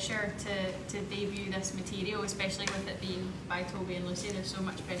of pressure to debut this material, especially with it being by Toby and Lucy. There's so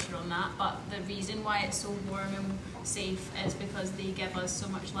much pressure on that, but the reason why it's so warm and safe is because they give us so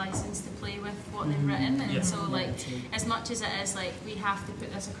much license to play with what they've written, and so as much as it is like we have to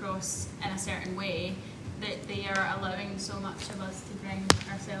put this across in a certain way, that they are allowing so much of us to bring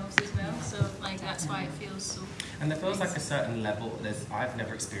ourselves as well. So that's why it feels so. And there feels like a certain level. I've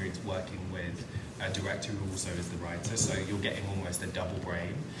never experienced working with a director who also is the writer, so you're getting almost a double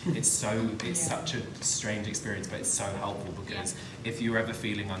brain. It's such a strange experience, but it's so helpful because if you're ever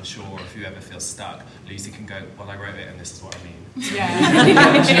feeling unsure, or if you ever feel stuck, Lucy can go, well, I wrote it and this is what I mean. Yeah.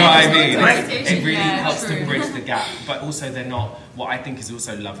 Do you know what I mean? It really helps to bridge the gap, but also they're not, what I think is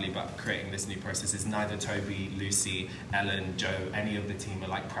also lovely about creating this new process is neither Toby, Lucy, Ellen, Joe, any of the team are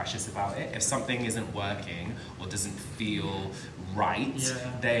like precious about it. If something isn't working or doesn't feel right,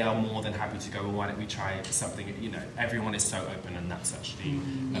 they are more than happy to go, well, why don't we try something, everyone is so open, and that's actually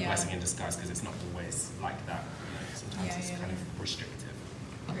a blessing in disguise, because it's not always like that, sometimes it's kind of restrictive.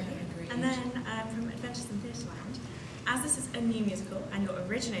 And then from Adventures in Theatreland, as this is a new musical and you're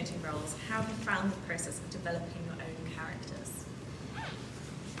originating roles, how have you found the process of developing your own characters?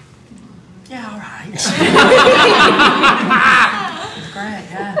 Yeah, all right. It's great,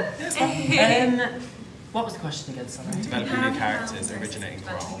 yeah. What was the question again, sorry? Developing new characters, originating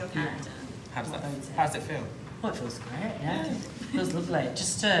the role. How does it feel? Well, it feels great, yeah. It feels lovely.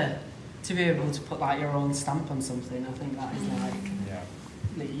 Just to be able to put like your own stamp on something, I think that is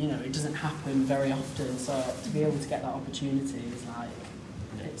it doesn't happen very often, so to be able to get that opportunity is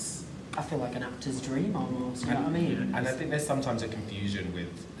I feel like an actor's dream almost, you know what I mean? And I think there's sometimes a confusion with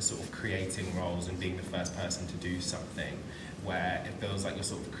sort of creating roles and being the first person to do something, where it feels like you're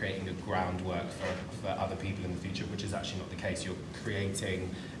sort of creating a groundwork for other people in the future, which is actually not the case. You're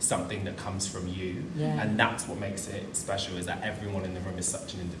creating something that comes from you, and that's what makes it special, is that everyone in the room is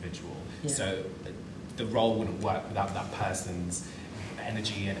such an individual. So the role wouldn't work without that person's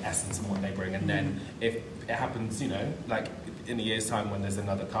energy and essence and what they bring. And then if it happens, like in a year's time when there's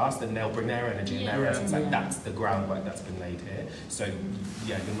another cast, then they'll bring their energy and their essence. Like that's the groundwork that's been laid here. So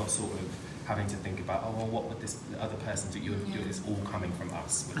you're not sort of having to think about, oh, well, what would this other person do? It's all coming from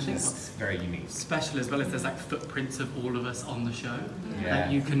us, which is very unique. Special as well as there's like footprints of all of us on the show.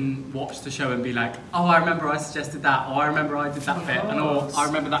 Like you can watch the show and be like, oh, I remember I suggested that, or I remember I did that bit, and or I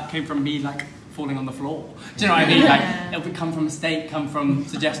remember that came from me like falling on the floor. Do you know what I mean? Like it'll come from mistake, come from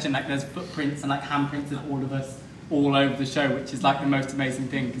suggestion. Like there's footprints and like handprints of all of us all over the show, which is like the most amazing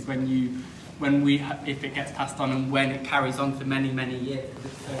thing, because if it gets passed on and when it carries on for many, many years,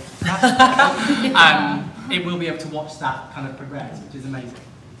 it will be able to watch that kind of progress, which is amazing.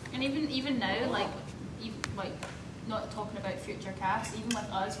 And even now, like not talking about future casts, even with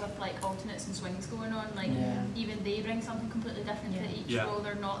us with like alternates and swings going on, even they bring something completely different to each role.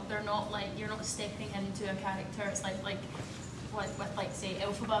 They're not like, you're not stepping into a character. It's like with say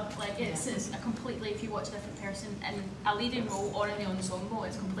Elphaba, it's a completely, if you watch a different person in a leading role or in the ensemble,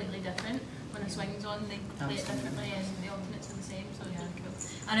 it's completely different. When a swing's on, they play it differently, and the alternates are the same, so it's really cool.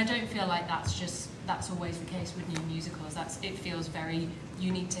 And I don't feel like that's always the case with new musicals. It feels very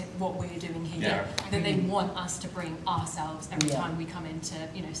unique to what we're doing here. That they want us to bring ourselves every time we come into,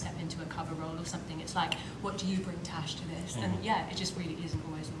 step into a cover role or something. It's like, what do you bring, Tash, to this? And it just really isn't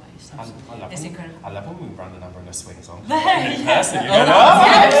always the way. So it's incredible. I love when we run the number and a swings on. Hey. In person, I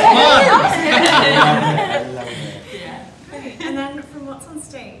love it. Okay, and then from what's on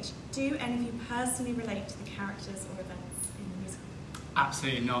stage, do any of you personally relate to the characters or events in the musical?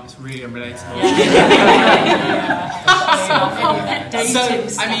 Absolutely not. It's really unrelatable.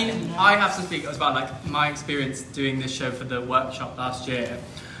 So, I mean, I have to speak as well. Like my experience doing this show for the workshop last year,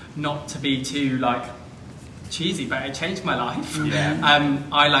 not to be too like cheesy, but it changed my life. Yeah.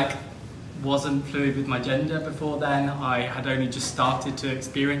 I like wasn't fluid with my gender before then. I had only just started to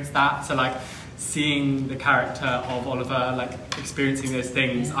experience that. So like seeing the character of Oliver like experiencing those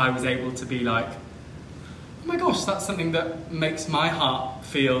things, I was able to be like, oh my gosh, that's something that makes my heart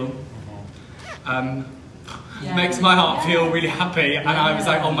feel makes my heart feel really happy. And I was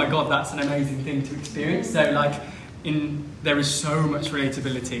like, oh my god, that's an amazing thing to experience. So like there is so much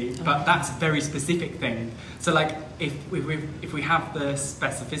relatability, but that's a very specific thing. So like if we have the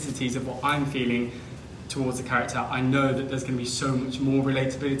specificities of what I'm feeling towards the character, I know that there's going to be so much more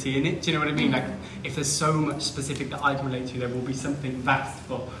relatability in it. Do you know what I mean? Like if there's so much specific that I can relate to, there will be something vast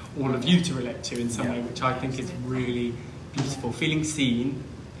for all of you to relate to in some way, which I think is really beautiful. Feeling seen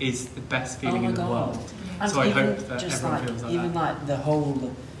is the best feeling in the world. And so I hope that just everyone like, feels like even that. like the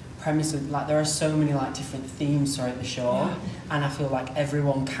whole premise of like there are so many like different themes throughout the show, and I feel like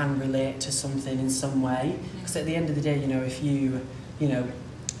everyone can relate to something in some way, because at the end of the day, you know, if you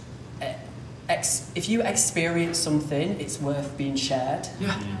if you experience something, it's worth being shared.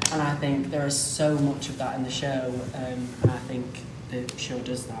 And I think there is so much of that in the show, and I think the show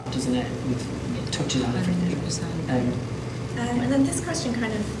does that, doesn't it? It touches on everything. And then this question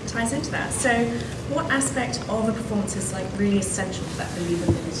kind of ties into that. So, what aspect of a performance is like really essential for that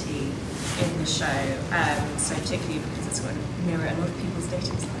believability in the show? So, particularly because it's going to mirror a lot of people's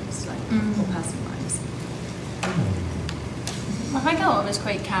dating lives, like or personal lives. I think a lot of it's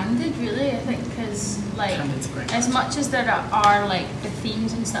quite candid, really. I think because, like, as much as there are like the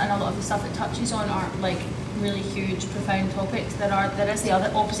themes and stuff, and a lot of the stuff it touches on aren't like really huge, profound topics. There is the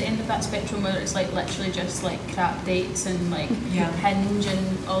other opposite end of that spectrum where it's like literally just like crap dates and like Hinge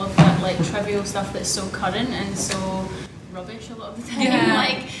and all of that like trivial stuff that's so current and so rubbish a lot of the time.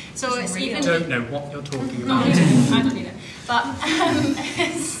 Like, so it's I even. don't know what you're talking about. I don't either. But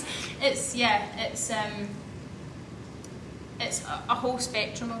it's a whole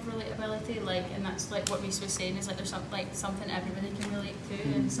spectrum of relatability, like, and that's like what Reese was saying, is like there's something everybody can relate to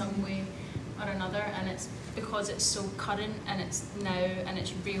in some way or another, and it's because it's so current and it's now and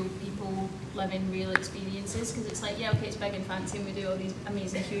it's real people living real experiences, because it's like, yeah, okay, it's big and fancy and we do all these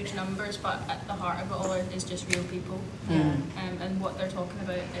amazing huge numbers, but at the heart of it all is just real people. And what they're talking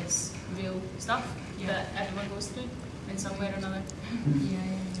about is real stuff that everyone goes through in some way or another.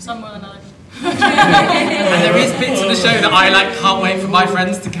 Some more than others. And there is bits of the show that I like can't wait for my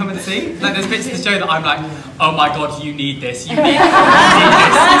friends to come and see. Like there's bits of the show that I'm like, oh my god, you need this, you need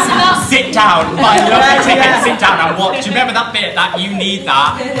this. Sit down, buy a lovely ticket, sit down and watch. Do you remember that bit? That you need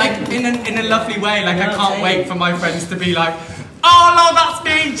that. Like in a lovely way. Like I can't wait for my friends to be like, oh no, that's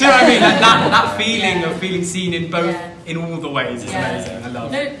me. Do you know what I mean? Like that feeling of feeling seen in both in all the ways is amazing. I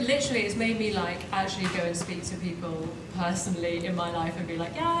love it. No, literally, it's made me like actually go and speak to people personally in my life and be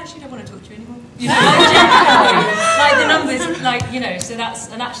like, yeah, I actually don't want to talk to you anymore. You know, like, genuinely, like the numbers, like, you know, so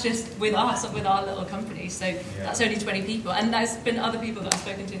that's just with us, with our little company. So that's only 20 people, and there's been other people that I've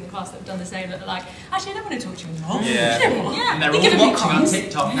spoken to in the past that have done the same. That are like, actually, I don't want to talk to you anymore. And they're all watching on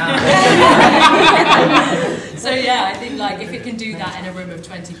TikTok now. So yeah, I think like if it can do that in a room of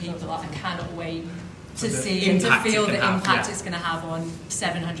 20 people, like, I cannot wait to see and to feel the impact it's going to have on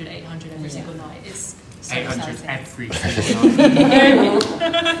 700, 800 every single night. It's so 800 exciting. every single night.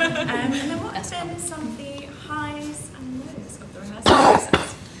 And then what have been some of the highs and lows of the rehearsal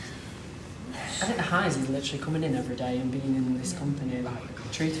process? I think the highs is literally coming in every day and being in this company.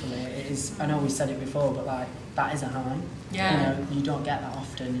 Like, truthfully, it is. I know we said it before, but like that is a high. Yeah. You know, you don't get that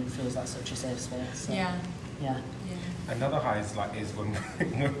often. It feels like such a safe space. So, Yeah. Another high is when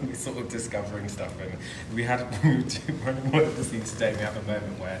we're sort of discovering stuff, and we had one of the scenes today. We have a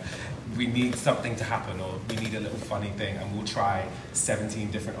moment where we need something to happen, or we need a little funny thing, and we'll try 17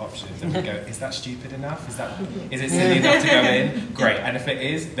 different options, and we go, is that stupid enough? Is it silly enough to go in? Great. And if it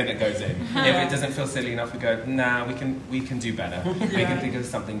is, then it goes in. If it doesn't feel silly enough, we go, nah, we can do better. We can think of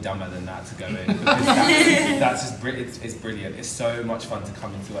something dumber than that to go in, because that's just it's brilliant. It's so much fun to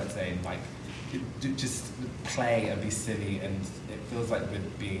come into it today and like just play and be silly, and it feels like we're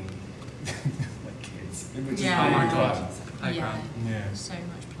being like kids, which is really fun. Yeah, so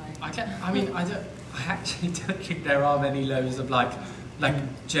much play. I actually don't think there are many lows of like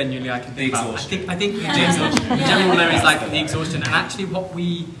genuinely I can think about. I think the general low is like the exhaustion, and actually what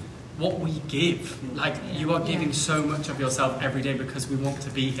we give. Like, you are giving so much of yourself every day because we want to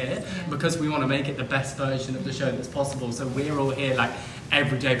be here, because we want to make it the best version of the show that's possible. So we're all here like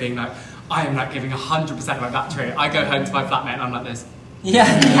every day being like, I am like giving 100% of my battery. I go home to my flatmate and I'm like this.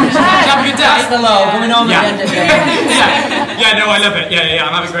 Yeah. Did you have a good day? That's the low, coming on the end of it. Yeah, no, I love it. Yeah,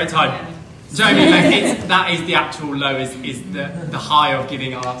 I'm having a great time. Do you know what I mean? Like that is the actual low, is the high of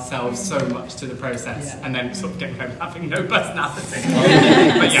giving ourselves so much to the process and then sort of getting home having no personality.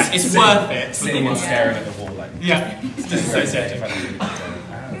 But yeah, it's worth it. Sitting and staring at the wall like disassociating.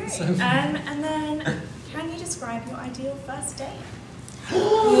 And then, can you describe your ideal first date?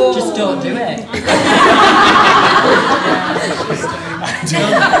 Just don't do it.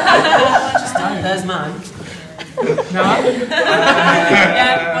 Just don't. There's mine.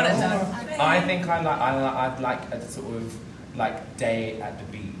 Yeah, got it done. I think I'd like a sort of like day at the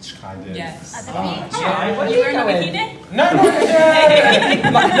beach kind of. Yes. At the beach? Yeah. What are you wearing a bikini? No, go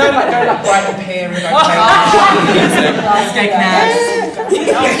like Brighton Pier and like Steak nails.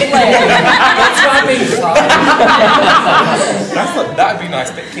 That's what I mean. That'd be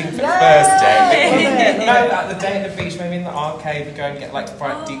nice, but king for the first day. No, at the day at the beach, maybe in the arcade, we go and get like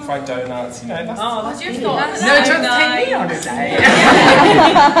deep fried donuts. You know, that's. What's your thoughts? No, trying to take me on a day.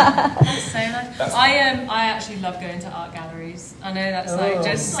 That's so nice. I actually love going to art galleries. I know that's like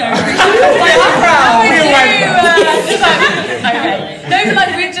just so. No, but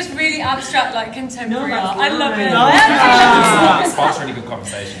like we're just really abstract, like contemporary art. I love it. It sparks really good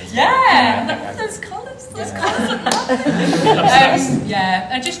conversations. Yeah, those colours, yeah,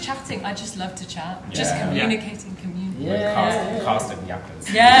 and just chatting. I just love to chat. Just communicating, Cast of yappers.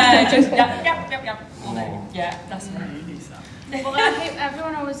 Yeah, just yap. All day. Yeah, that's right. Well, I think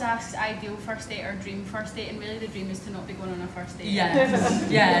everyone always asks ideal first date or dream first date, and really the dream is to not be going on a first date. Yeah,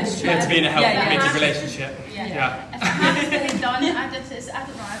 it's true. To be in a healthy, committed relationship. Yeah. If it's really done, I don't know.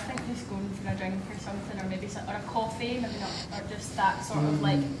 I think just going for a drink or something, or maybe or a coffee, maybe not, or just that sort of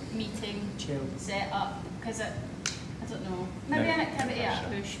like meeting, set up. Because I don't know, maybe an activity at a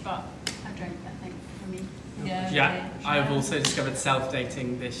push, but a drink, I think, for me. Yeah, I've also discovered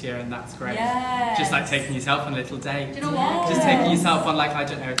self-dating this year, and that's great. Yes. Just like taking yourself on a little date. Do you know what? Just taking yourself on like, I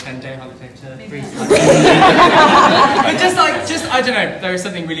don't know, a 10-day holiday to Greece. But just I don't know, there is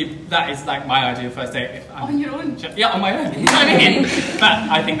something really, that is like my ideal first date. If I'm, on your own? Yeah, on my own. You know what I mean?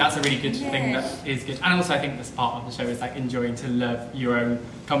 But I think that's a really good thing that is good. And also I think this part of the show is like enjoying to love your own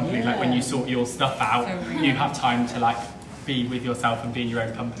company. Like when you sort your stuff out, you have time to like be with yourself and be in your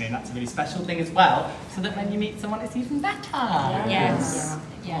own company, and that's a really special thing as well, so that when you meet someone it's even better. Yes.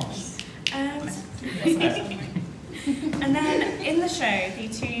 And then in the show, the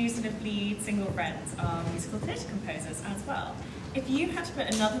two sort of lead single friends are musical theatre composers as well. If you had to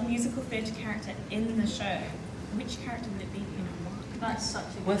put another musical theatre character in the show, which character would it be and why? That's such a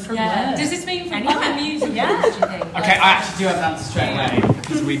We're good from Yeah. there. Does this mean from other musicals? Do you think? Okay, I actually do have an answer straight away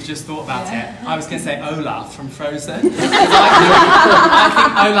because we've just thought about it. I was going to say Olaf from Frozen. I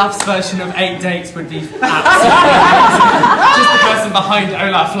think Olaf's version of 8 Dates would be absolutely just the person behind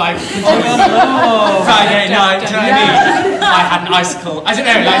Olaf, like Friday night. Do you know what I mean? I had an icicle. I don't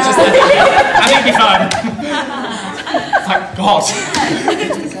know, like just I think it'd be fun. Thank God.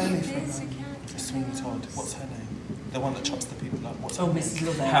 Sweeney Todd. What's her name? The one that chops the people up. What's her name? Mrs.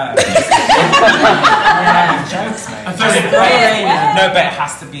 Lovell. Her. Jokes, mate. I thought it No, but it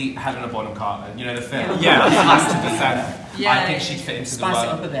has to be Helena Bonham Carter. You know the film. Yeah, 100%. Yeah. I think she'd fit into the Spice it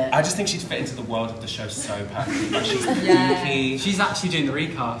world. up a bit. I just think she'd fit into the world of the show so perfectly. Like, she's kooky. She's actually doing the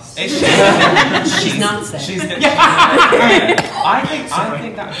recast. Is she? She's Nancy. She's the, I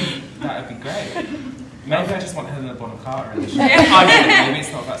think that'd be great. Maybe I just want Helena Bonham Carter in the show. Maybe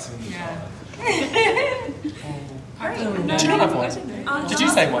it's not about Sweeney Todd. Do you have one? Did you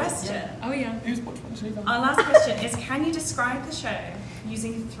say one? Question. Oh yeah. Who's what one? Did you have? Our last question is, can you describe the show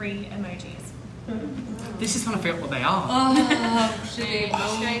using 3 emojis? This is trying to figure out what they are. Oh, shit.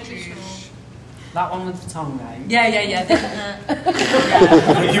 That one with the tongue, right? Yeah.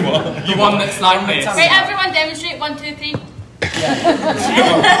 You are. The one that's like this. Right, everyone demonstrate 1, 2, 3. They're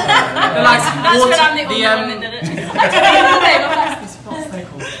like That's water, when I'm the only one that did it. I don't know the name of that. What's they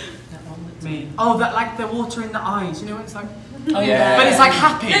called? Oh, that like the water in the eyes. You know what it's like? Oh yeah. But it's like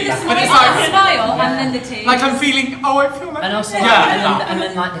happy. No, the But it's like smile and then the teeth. like I'm feeling. Oh, I feel like. And also, Yeah. and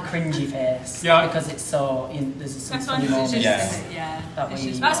then like the cringy face. Yeah. Because it's so, there's some That's funny one. moments. Yeah. That It's way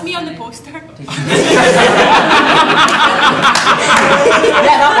just- you- That's me on the poster. Yeah,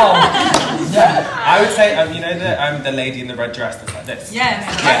 that one. Yeah. I would say, you know the lady in the red dress that's like this. Yes.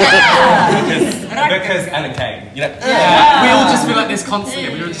 Because Ellen Kane. You know. We all just feel like this constantly.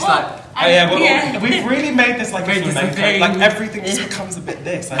 We were just like. Oh yeah, we've really made this like a Made this a flamenco. thing. Like everything just becomes a bit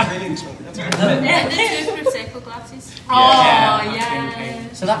this. I really enjoy it. The 2 Prosecco glasses. Oh, Yeah. yeah.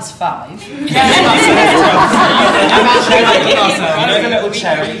 So that's 5. You know the little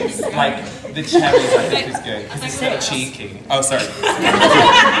cherries, like The cherries I think is good because it's so cheeky. Oh, sorry. No,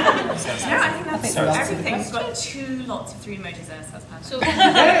 I think that's everything. We've got 2 lots of 3 emojis there, so that's perfect. So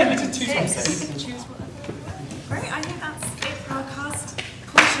Yeah, we did 2 You times. can choose whatever. Great, I think that's it for our cast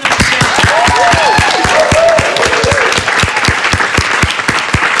portion of the show.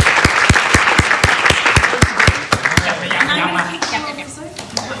 And I'm going to kick you off the sofa.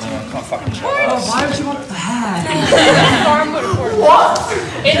 Can't fucking show Oh, why would you want the hair? What?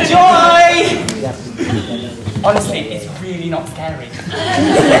 Enjoy! Honestly, it's really not scary.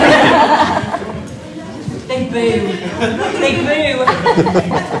 They boo. They boo.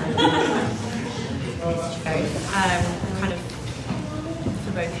 Kind of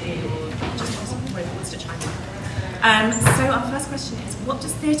for both of you, or just whoever wants to chime in. So our first question is, what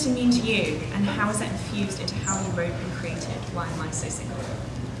does theatre mean to you, and how is that infused into how you wrote and created Why Am I So Single?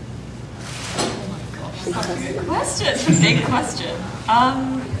 Oh my gosh, that's a good question. It's a big question.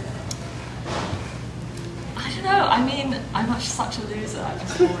 I don't know. I mean, I'm such a loser. I've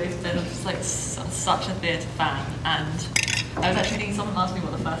just always been like such a theatre fan, and I was actually thinking someone asked me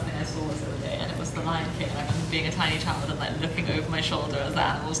what the first thing I saw was the other day, and it was The Lion King. And I remember being a tiny child and like looking over my shoulder as the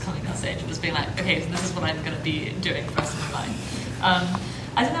animals coming on stage and just being like, okay, so this is what I'm going to be doing for the rest of my life.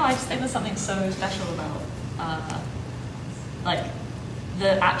 I don't know. I just think there's something so special about like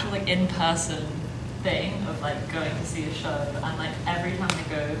the actual like in-person thing of like going to see a show, and like every time I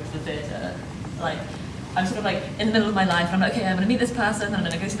go to the theatre, like I'm sort of like in the middle of my life, and I'm like, okay, I'm gonna meet this person, and I'm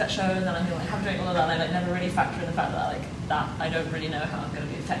gonna go see that show, and then I'm gonna like have a drink, all of that, and I like never really factor in the fact that like that I don't really know how I'm gonna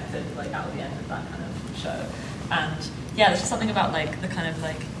be affected like at the end of that kind of show. And yeah, there's just something about like the kind of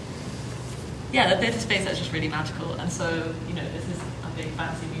like the theatre space that's just really magical. And so, you know, this is a big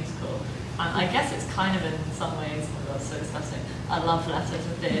fancy musical, and I guess it's kind of in some ways, oh my god, so disgusting, a love letter to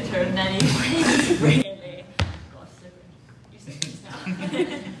theatre in many ways, really. God, so you say this now.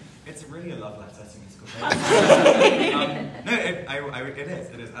 It's really a love letter to musical theatre. No,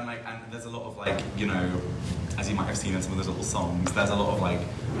 it is, and like, and there's a lot of like, you know, as you might have seen in some of those little songs, there's a lot of like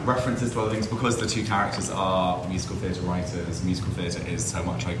references to other things because the 2 characters are musical theatre writers. Musical theatre is so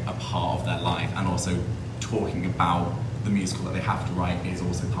much like a part of their life, and also talking about the musical that they have to write is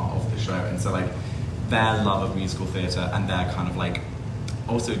also part of the show. And so like their love of musical theatre and their kind of like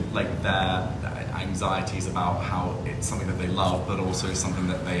also like their anxieties about how it's something that they love, but also something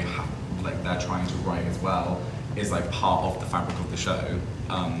that they have, like they're trying to write as well, is like part of the fabric of the show.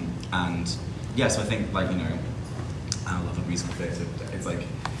 And yeah, so I think like, you know, our love of musical theatre, it's like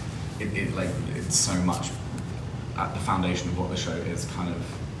it's so much at the foundation of what the show is kind of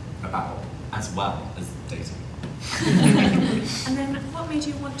about, as well as dating. And then, what made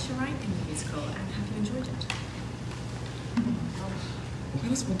you want to write in the musical, and have you enjoyed it? What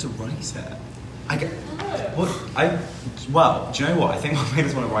made us want to write it? Well, do you know what? I think what made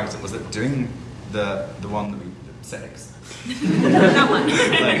us want to write it was that doing the one that we did, 6. That one.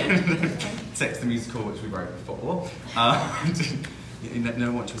 Like, 6, the musical which we wrote before.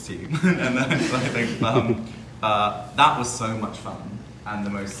 No one to assume. And then I think that was so much fun, and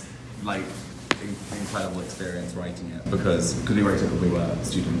the most like incredible experience writing it, because we wrote it when we were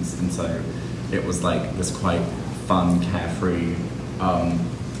students, and so it was like this quite fun, carefree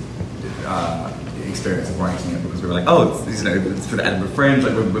experience of writing it, because we were like, oh, it's, you know, it's for the Edinburgh Fringe,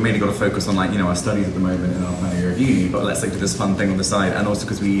 like we're mainly got to focus on like, you know, our studies at the moment in our final year of uni, but let's like do this fun thing on the side. And also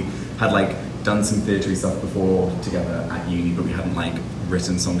because we had like done some theatre stuff before together at uni, but we hadn't like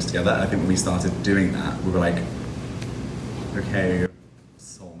written songs together. And I think when we started doing that, we were like, okay,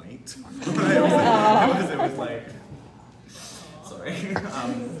 soulmate. it was like, sorry.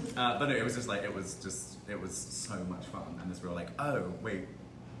 But no, it was just like, it was so much fun. And this we were like, oh, wait,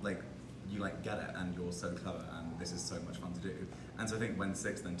 like, you like get it, and you're so clever, and this is so much fun to do. And so I think when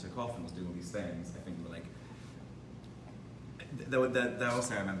 6 then took off and was doing all these things, I think we were like, there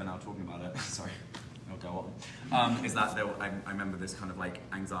also, I remember now talking about it, sorry, I'll go on, is that I remember this kind of like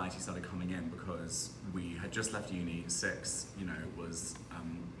anxiety started coming in, because we had just left uni, 6, you know, was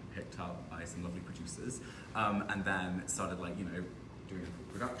picked up by some lovely producers, and then started like, you know, doing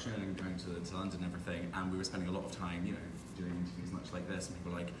production and going to London and everything, and we were spending a lot of time, you know, doing interviews much like this, and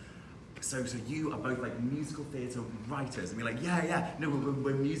people were like, so you are both like musical theatre writers, and we're like, yeah, no,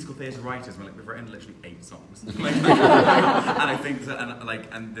 we're musical theatre writers. We're like, we've written literally 8 songs, like, and I think that,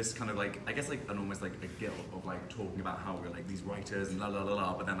 and this kind of like, I guess like an almost like a guilt of like talking about how we're like these writers and la la la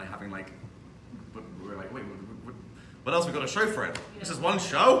la, but then like having like, we're like, wait, what else we got to show for it? Yeah. This is one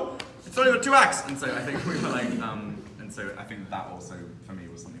show. It's only got 2 acts, and so I think we were like, and so I think that also for me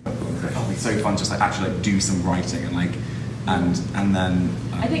was something that would be so fun, just like actually like do some writing and like. And then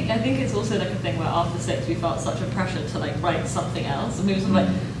I think it's also like a thing where after 6 we felt such a pressure to like write something else, and we were sort of like,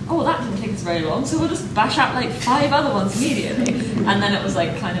 oh, well, that didn't take us very long, so we'll just bash out like 5 other ones immediately. And then it was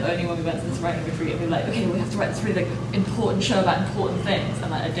like kind of only when we went to this writing retreat, we were like, okay, we have to write this really like important show about important things.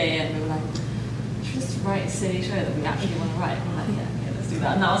 And like a day in, we were like, should we just write a silly show that we actually want to write? And we're like, yeah, let's do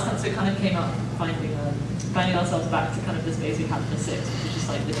that. And that was kind of, so it kind of came up finding ourselves back to kind of the space we had for 6, which was just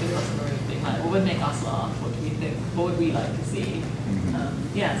like the 2 of us in the room being like, what would make us laugh? What do we think? What would we like to see?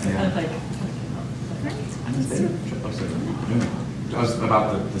 Yeah, so kind of like, I was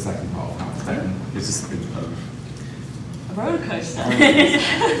about the second part of how it's been. It's just been a roller coaster.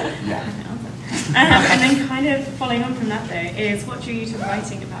 Yeah. And then kind of following on from that though, is what drew you to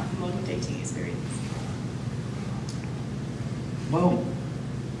writing about the modern dating experience? Well,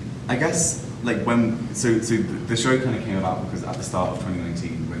 I guess like so the show kind of came about because at the start of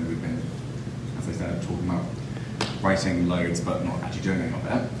 2019 when we've been, as I said, talking about writing loads but not actually doing any of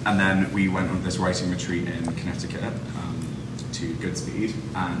it, and then we went on this writing retreat in Connecticut to Goodspeed,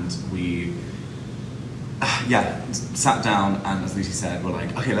 and we sat down, and as Lucy said, we're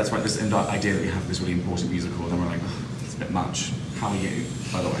like, okay, let's write this idea that we have this really important musical, and then we're like, oh, it's a bit much. How are you,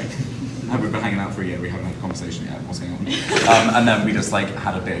 by the way? We've been hanging out for a year, we haven't had a conversation yet, what's going on? And then we just like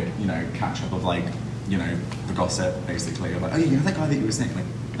had a big, catch up of like, the gossip basically, of like, oh, you know that guy that you were saying,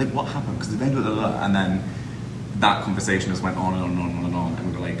 like what happened? Because the blah, blah, blah. And then that conversation just went on and on and on and on,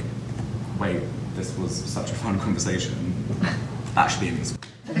 and we were like, wait, this was such a fun conversation, that should be a musical.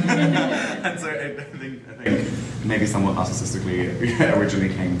 And so I think maybe somewhat narcissistically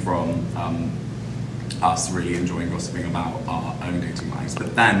originally came from us really enjoying gossiping about our own dating lives.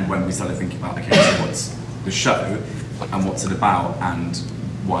 But then when we started thinking about, okay, so what's the show and what's it about and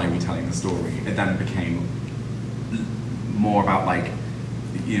why are we telling the story, it then became more about like,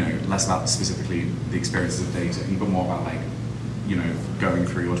 less about specifically the experiences of dating, but more about like, going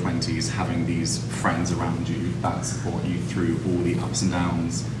through your 20s, having these friends around you that support you through all the ups and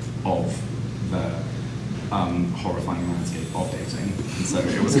downs of the horrifying landscape of dating. And so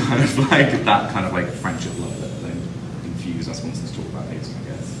it was kind of like that kind of like friendship love that then infused us wanting to talk about dating, I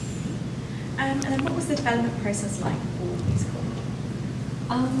guess. And then what was the development process like for the musical?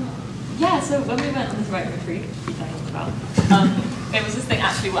 So when we went on this writing retreat, we talked about, it was this thing,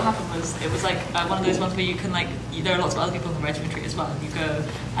 actually what happened was, it was like one of those ones where you can like, there are lots of other people on the writing retreat as well, and you go,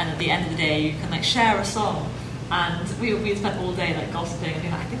 and at the end of the day you can like share a song, and we spent all day like gossiping and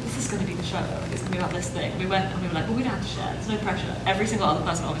being like, I think this is going to be the show, it's going to be about this thing. We went and we were like, well, we don't have to share, there's no pressure. Every single other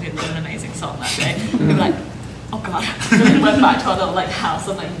person obviously had an amazing song that day. We were like, oh god. And then we went back to our little like house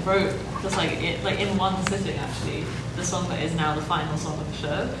and like wrote just like it, like in one sitting actually, the song that is now the final song of the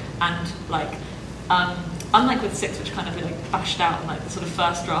show. And like, unlike with 6, which kind of like bashed out, and like the sort of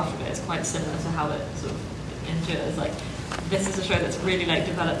first draft of it is quite similar to how it sort of endures. Like, this is a show that's really like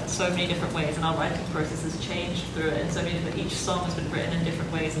developed in so many different ways, and our writing process has changed through it in so many different. Each song has been written in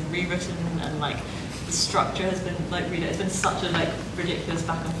different ways and rewritten, and like the structure has been like it's been such a like ridiculous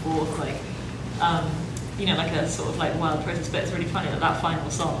back and forth, like like a sort of like wild process. But it's really funny that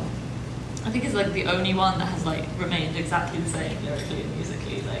final song, I think, is like the only one that has like remained exactly the same lyrically and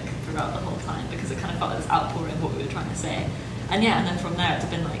musically like throughout the whole time, because it kind of felt like this outpouring of what we were trying to say. And then from there it's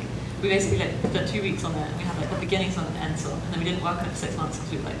been like, we basically like spent 2 weeks on it, and we had like the beginning song and the end song, and then we didn't work on it for 6 months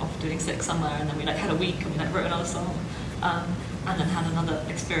because we were like off doing 6 somewhere, and then we like had a week and we like wrote another song, and then had another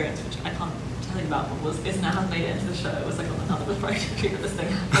experience which I can't tell you about, but is now has made it into the show. It was like on another Friday retreat that this thing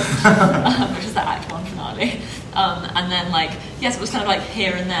happened, which is the Act 1 finale. And then like, yes, it was kind of like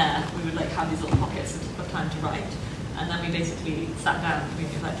here and there we would like have these little pockets of time to write, and then we basically sat down at the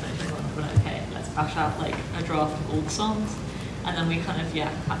beginning of like 2021 and we were like, okay, let's bash out like a draft of all the songs. And then we kind of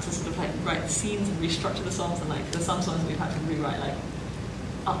had to sort of like write the scenes and restructure the songs, and like there's some songs we've had to rewrite like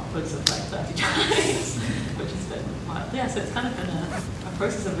upwards of like 30 times, which has been wild. Yeah, so it's kind of been a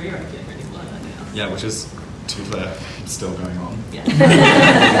process of rewriting really well, I think. Yeah, which is, to be clear, still going on. Yeah.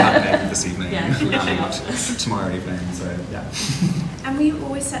 Happening this evening. Yeah, literally after this. Tomorrow evening, so yeah. And we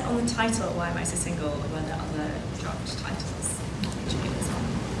always set on the title, Why Am I So Single, when there are other draft titles.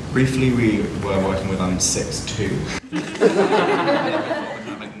 Briefly, we were working with 6-2.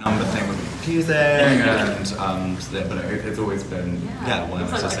 Like number thing with confusing, and but it's always been Why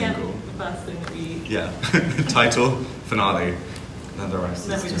Am I So Single. The first thing that we Title, finale, then the rest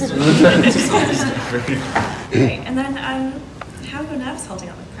is just Great. And then how are your nerves holding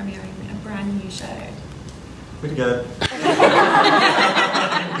up with premiering a brand new show? Pretty good.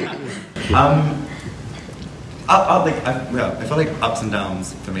 I feel like ups and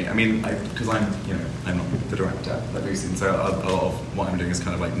downs for me. I mean, because I'm not the director, like Lucy, and so a lot of what I'm doing is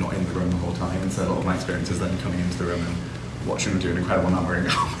kind of like not in the room the whole time, and so a lot of my experience is then coming into the room and watching them do an incredible number and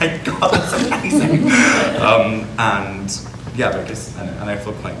go, oh my god, that's amazing. And yeah, but just, and I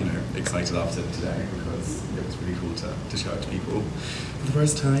feel quite, excited after today because it was really cool to show it to people for the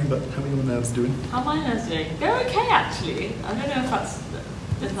first time. But how are your nerves doing? How are my nerves doing? They're okay, actually. I don't know if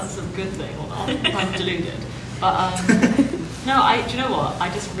that's a good thing or not. I'm deluded. But no, do you know what? I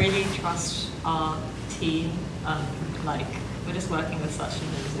just really trust our team. We're just working with such an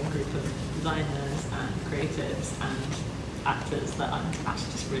amazing group of designers and creatives and actors that I'm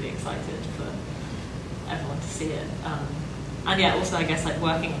actually just really excited for everyone to see it. And yeah, also I guess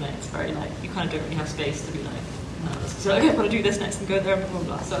working on it, it's very you kind of don't really have space to be nervous. So okay, I've got to do this next and go there and blah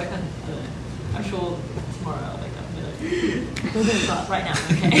blah blah. So I don't know. I'm sure tomorrow I'll wake up and be like, but right now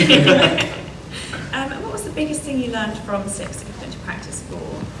I'm okay. What was the biggest thing you learned from Six that you put into practice for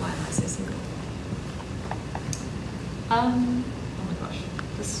Why Am I So Single? Oh my gosh,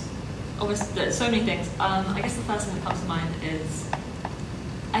 there's so many things. I guess the first thing that comes to mind is,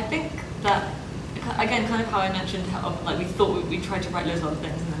 I think that, again, kind of how I mentioned how we thought we tried to write loads of other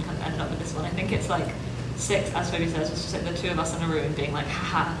things and then kind of ended up with this one. I think it's Six, as Toby says, was just the two of us in a room being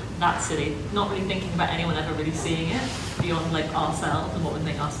haha, that's silly, not really thinking about anyone ever really seeing it beyond ourselves and what would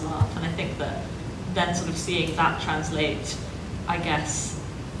make us laugh. And I think that then sort of seeing that translate, I guess,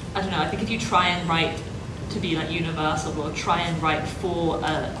 I don't know, I think if you try and write to be universal or try and write for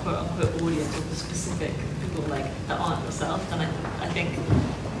a quote-unquote audience or for specific people that aren't yourself, then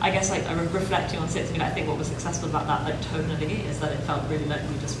I guess reflecting on Six, I think what was successful about that tonally is that it felt really like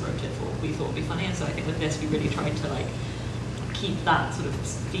we just wrote it for what we thought would be funny. And so I think with this we really tried to keep that sort of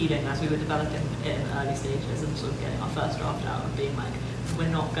feeling as we were developing in early stages and sort of getting our first draft out and being we're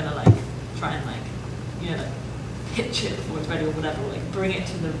not gonna try and pitch it before it's ready or whatever, bring it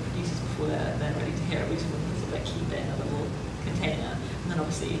to the producers before they're ready to hear it. We just want to sort of keep it in a little container, and then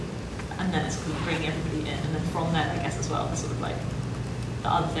obviously, and then it's sort of bringing everybody in, and then from there, I guess as well, the sort of the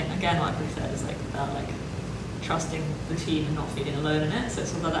other thing again, like we said, is trusting the team and not feeling alone in it. So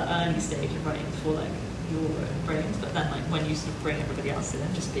it's sort of that early stage of writing for your own brains, but then when you sort of bring everybody else in,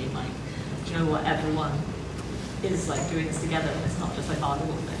 and just being do you know what, everyone is doing this together, and it's not just our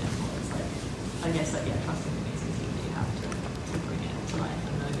little thing. It's I guess trusting the amazing team that you have to bring it to life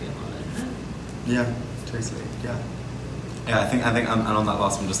and know that you're not alone in it. Yeah, totally. Yeah, I think, and on that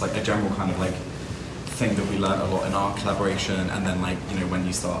last one, just a general kind of thing that we learned a lot in our collaboration, and then when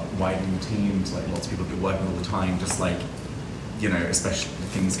you start widening the teams, lots of people be working all the time, just especially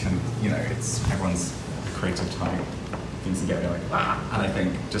things can, it's everyone's creative type, things can get and I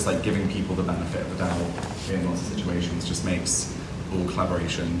think just giving people the benefit of the doubt in lots of situations just makes all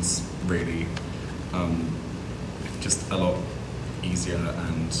collaborations really just a lot easier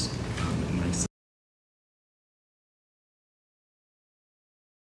and nicer.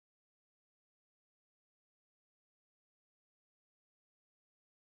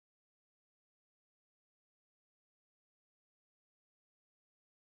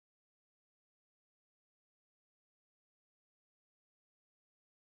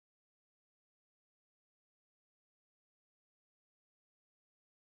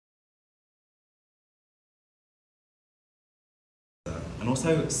 And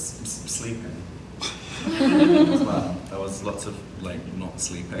also sleeping as well. There was lots of not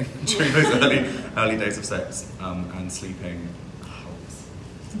sleeping during those early days of Sex, and sleeping helps.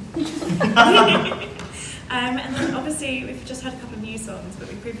 And then obviously we've just had a couple of new songs, but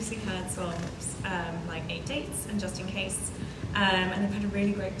we previously heard songs like 8 Dates and Just In Case, and they've had a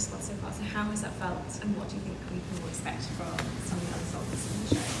really great response so far. So how has that felt, and what do you think we can expect from some of the other songs in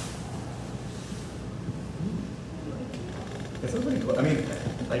the show? It's really cool. I mean,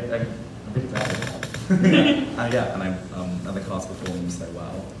 I'm really glad. And yeah, and the cast performed so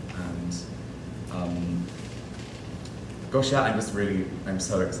well, and gosh, yeah, I'm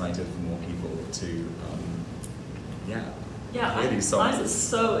so excited for more people to hear these songs. I'm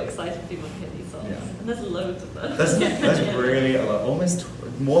so excited for people to hear these songs, and there's loads of them. There's really a lot, almost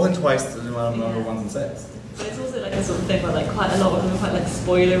more than twice the number of ones and six. But it's also a sort of thing where quite a lot of them are quite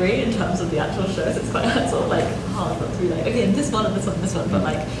spoilery in terms of the actual show, so it's quite sort of hard not to be okay, this one and this one and this one, but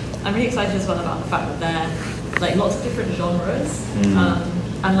I'm really excited as well about the fact that they're lots of different genres,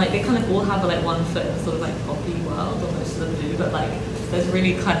 and they kind of all have one foot in the sort of poppy world, or most of them do, but there's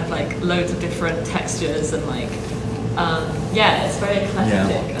really kind of loads of different textures and it's very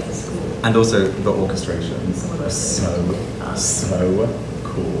eclectic as a school. And also the orchestrations are so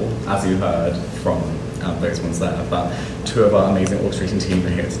cool, as you heard from those ones there. But two of our amazing orchestrating team are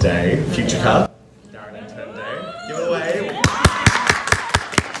here today. Future Cut, Darren and Tunde. Give it away.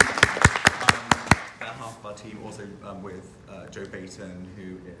 They're half of our team, also with Joe Bayton,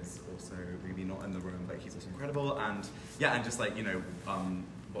 who is also maybe not in the room, but he's also incredible. And and just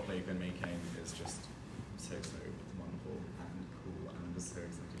what they've been making is just so wonderful. I'm just so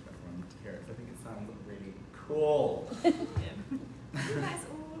excited for everyone to hear it. I think it sounds really cool. I think that's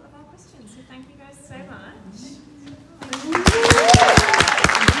all of our questions, so thank you guys so much.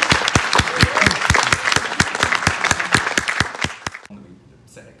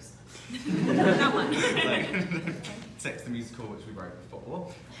 Six. That one. Like, Six, the musical which we wrote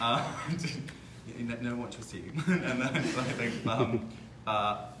before. No one to assume. And then I think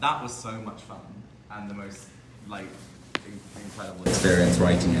that was so much fun and the most like incredible experience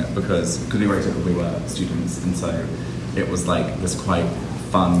writing it because we wrote it when we were students, and so it was like this quite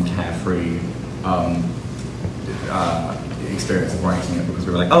fun, carefree experience of writing it because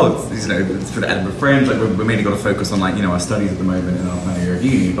we were like, oh, it's for the Edinburgh Fringe, like we're mainly got to focus on like our studies at the moment in our final year of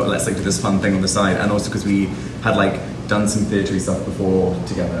uni, but let's like do this fun thing on the side, and also because we had like done some theatre stuff before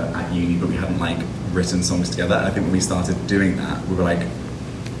together at uni, but we hadn't like written songs together. And I think when we started doing that, we were like,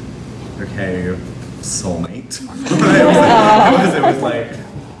 okay, soulmate. it was like,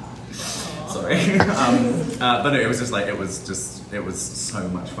 sorry, but no, it was just like it was so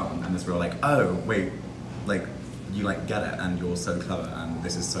much fun, and this we were like, oh wait, like you like get it, and you're so clever, and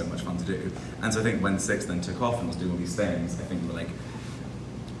this is so much fun to do. And so I think when Six then took off and was doing all these things, I think we were like.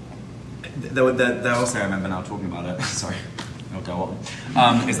 There also, I remember now talking about it, sorry, I'll go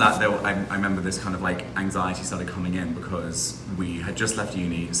on, is that I remember this kind of like anxiety started coming in because we had just left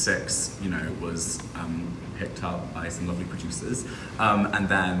uni. Six, was picked up by some lovely producers, and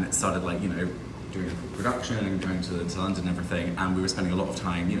then started like, doing production and going to London and everything, and we were spending a lot of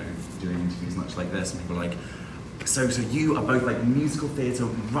time, doing interviews much like this, and people were like, so you are both like musical theatre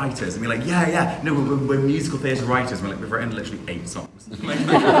writers, and we're like, no, we're musical theatre writers. And we're like, we've written literally 8 songs, and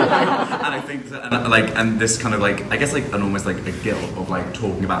I think that, and this kind of like, I guess like an almost like a guilt of like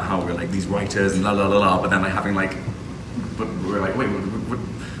talking about how we're like these writers and la la la la, but then like having like, but we're like, wait,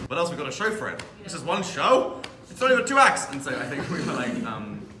 what else we got to show for it? This is one show. It's only got 2 acts, and so I think we were like,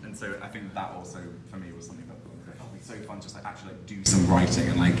 and so I think that also for me was something that was like, oh, it's so fun just like actually like do some writing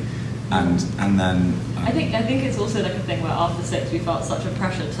and like. And then I think it's also like a thing where after Six we felt such a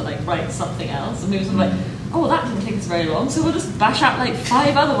pressure to like write something else, and we were sort of like, oh, well, that didn't take us very long, so we'll just bash out like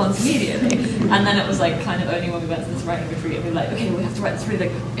 5 other ones immediately. And then it was like kind of only when we went to this writing retreat and we were like, okay, we have to write this really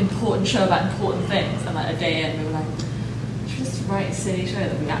like important show about important things, and like a day in we were like, should we just write a silly show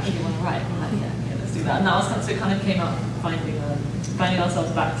that we actually want to write? And we're like, yeah, let's do that. And that was kind of, so it kind of came up finding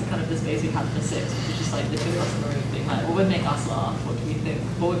ourselves back to kind of the space we had for Six, which was just like the 2 of us in the room being like, what would make us laugh? What do we think?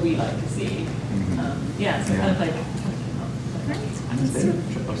 What would we like to see? So kind of like came up.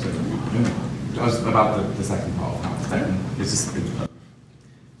 I was about the second part of how it's just a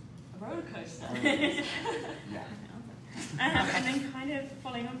roller coaster. Yeah. And then kind of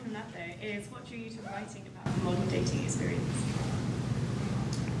following on from that though, is what drew you to writing about the modern dating experience?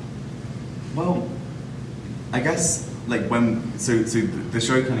 Well, I guess like so the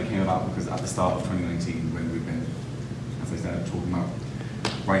show kind of came about because at the start of 2019 when we've been, as I said, talking about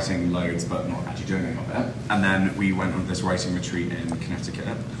writing loads but not actually doing any of it, and then we went on this writing retreat in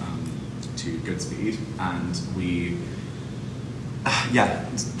Connecticut to Goodspeed, and we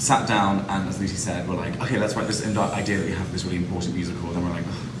sat down, and as Lucy said, we're like, okay, let's write this idea that we have this really important musical. Then we're like,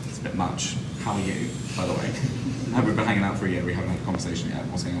 oh, it's a bit much. How are you, by the way? And we've been hanging out for a year, we haven't had a conversation yet,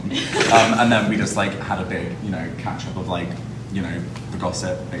 what's going on? And then we just like had a big, catch up of like, the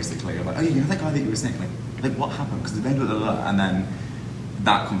gossip basically, of like, oh, that guy that you were saying, like what happened? Because and then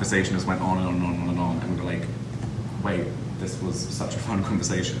that conversation just went on and on and on and on, and we were like, wait, this was such a fun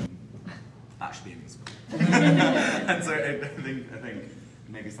conversation. That should be a musical. And so I think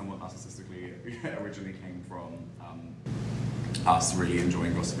maybe somewhat narcissistically originally came from us really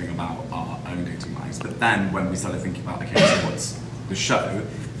enjoying gossiping about our own dating lives. But then when we started thinking about, okay, so what's the show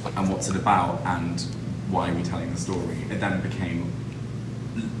and what's it about and why are we telling the story, it then became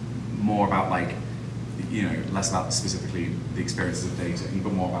more about like, less about specifically the experiences of dating,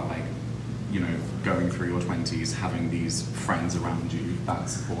 but more about like, going through your 20s, having these friends around you that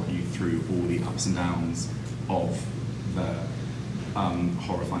support you through all the ups and downs of the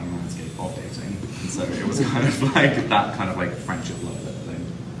horrifying landscape of dating. And so it was kind of like that kind of like friendship love that then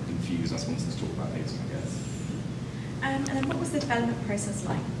infused us wanting to talk about dating, I guess. And then what was the development process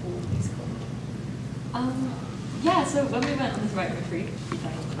like for the musical? So when we went on this writing retreat, which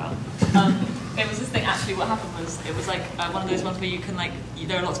I talked about, it was this thing, actually what happened was, it was like one of those ones where you can like,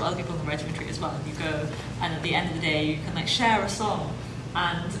 there are lots of other people on the writing retreat as well, and you go, and at the end of the day you can like share a song.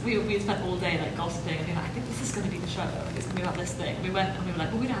 And we spent all day like gossiping and being like, I think this is going to be the show, like, it's going to be about this thing. We went and we were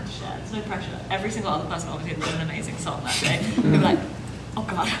like, well, we don't have to share, there's no pressure. Every single other person obviously had written an amazing song that day. We were like, oh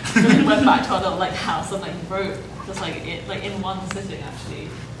god. Then we went back to our little like house and like wrote just like it, like in one sitting actually,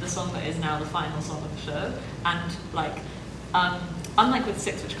 the song that is now the final song of the show. And like unlike with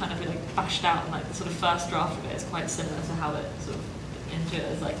 6, which kind of like bashed out, and like the sort of first draft of it is quite similar to how it sort of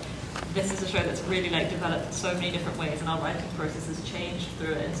endures. Like this is a show that's really like developed so many different ways, and our writing process has changed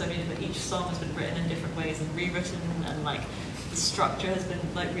through it. And so many different, each song has been written in different ways and rewritten, and like the structure has been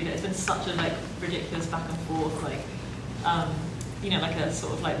like it's been such a like ridiculous back and forth, like you know, like a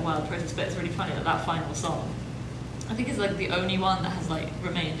sort of like wild process. But it's really funny that that final song, I think, is like the only one that has like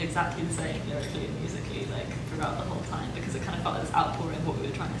remained exactly the same lyrically and musically like throughout the whole time, because it kind of felt like this outpouring of what we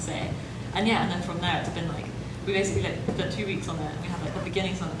were trying to say. And yeah, and then from there it's been like, we basically like did 2 weeks on it, and we had like the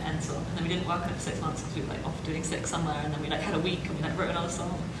beginning song and the end song, and then we didn't work on it for 6 months because we were like off doing 6 somewhere, and then we like had a week and we like wrote another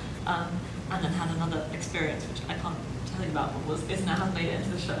song, and then had another experience which I can't tell you about, what is now has made it into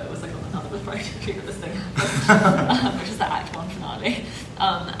the show. It was like on another writing tree that this thing happened, which is the Act 1 finale.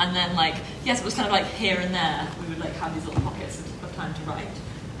 And then like, yes, it was kind of like here and there we would like have these little pockets of time to write,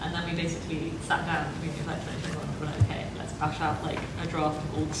 and then we basically sat down at the beginning of like 2021 and were like, okay, let's bash out like a draft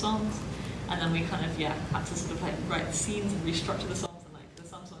of all the songs. And then we kind of, yeah, had to sort of like write the scenes and restructure the songs, and like there's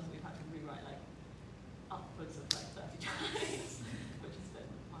some songs we've had to rewrite like upwards of like 30 times, which has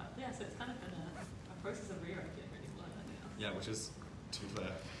been wild. Yeah, so it's kind of been a process of rewriting really fun, I think. Yeah, which is, to be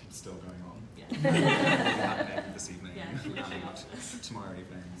clear, still going on. Yeah. Happening this evening, yeah, and tomorrow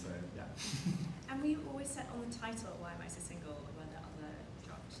evening, so yeah. And we always set on the title, Why Am I So Single, or were there other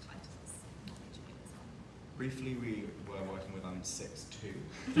draft titles? What did you do this one? Briefly, we were working with 6-2.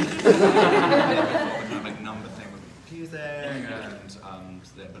 The kind of like number thing was confusing,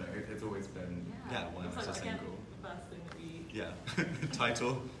 but it's always been Why Am I So Single? The first thing that we Yeah,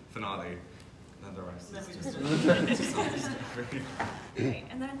 title, finale, and the rest is just Great.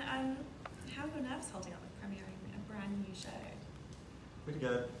 And then, how are your nerves holding up with premiering a brand new show? Pretty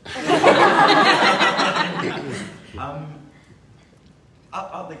good.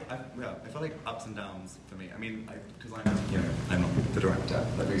 I feel like ups and downs for me. I mean, because I'm not the director,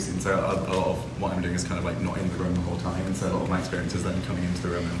 like we've seen, so a lot of what I'm doing is kind of like not in the room the whole time, and so a lot of my experience is then coming into the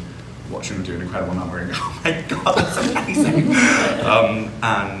room and watching them do an incredible number and go, oh my god, that's amazing.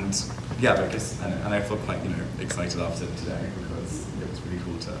 And yeah, but and I feel quite excited after today because it was really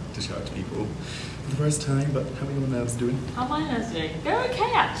cool to show it to people for the first time. But how are your nerves doing? How are my nerves doing? They're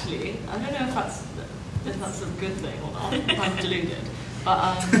okay actually. I don't know if that's a good thing or not. If I'm deluded.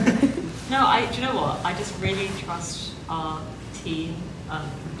 But no, do you know what? I just really trust our team.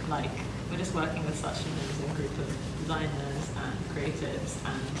 Like we're just working with such an amazing group of designers and creatives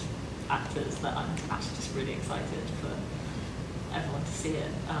and actors that I'm actually just really excited for everyone to see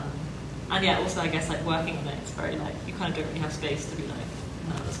it. And yeah, also I guess like working on it, it's very like you kind of don't really have space to be like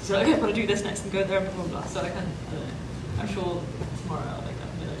nervous. So okay, I've got to do this next and go there and blah blah blah. So I don't know. I'm sure tomorrow I'll wake up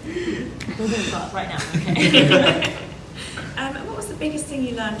and be like, but right now I'm okay. What was the biggest thing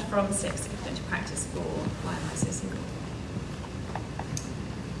you learned from 6 that you put into practice for Why Am I So Single?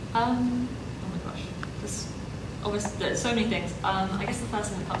 Oh my gosh, there's so many things. I guess the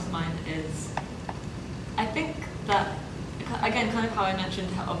first thing that comes to mind is, I think that, again, kind of how I mentioned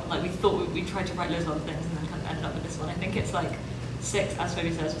how like we thought we tried to write loads of other things and then kind of ended up with this one. I think it's like 6, as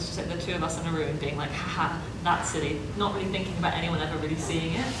Toby says, was just like the two of us in a room being like, haha, that's silly. Not really thinking about anyone ever really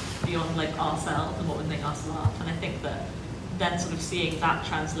seeing it beyond like ourselves and what would make us laugh. And I think that then sort of seeing that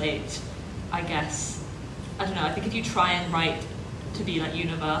translate, I guess, I don't know, I think if you try and write to be like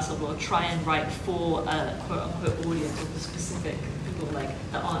universal or try and write for a quote unquote audience or specific people like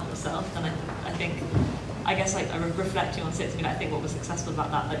that aren't yourself, then I think, I guess like reflecting on 6, I think what was successful about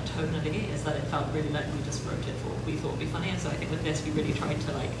that like tonally is that it felt really like we just wrote it for what we thought would be funny. And so I think with this we really tried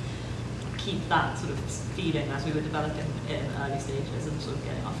to like keep that sort of feeling as we were developing in early stages and sort of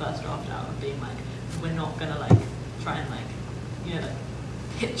getting our first draft out and being like, we're not gonna like try and like, like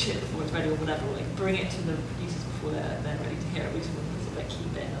pitch it before it's ready or whatever, or like bring it to the producers before they're ready to hear it. We just want to sort of like keep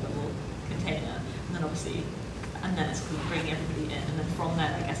it in a little container, and then obviously, and then it's sort of bringing everybody in, and then from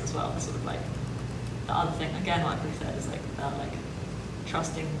there, I guess as well, the sort of like the other thing again, like we said, is like like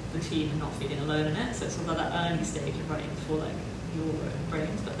trusting the team and not feeling alone in it. So it's sort of that early stage of writing for like your own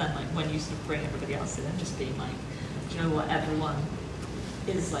brains, but then like when you sort of bring everybody else in, just being like, do you know what, everyone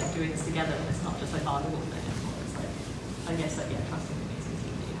is like doing this together, and it's not just like our little thing. It's like, I guess like trusting the amazing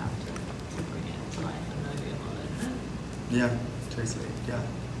team that you have to bring it to life and know you're not alone in it. Yeah, totally.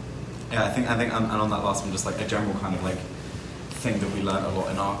 Yeah, I think, and on that last one, just like a general kind of like thing that we learned a lot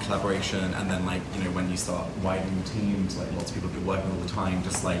in our collaboration, and then like when you start widening the team to like lots of people that you're working all the time,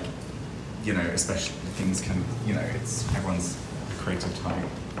 just like especially things can it's everyone's creative type,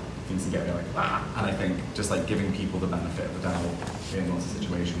 things can get like and I think just like giving people the benefit of the doubt in lots of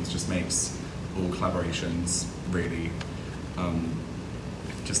situations just makes all collaborations really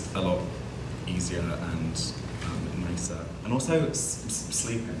just a lot easier and nicer. And also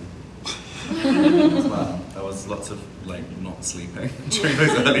sleeping as well. There was lots of like not sleeping during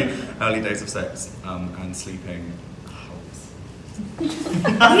those early days of sex, and sleeping helps.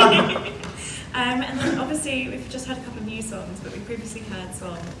 And then obviously we've just had a couple of new songs, but we previously heard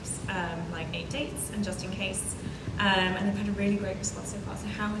songs like 8 Dates and Just In Case, and they've had a really great response so far. So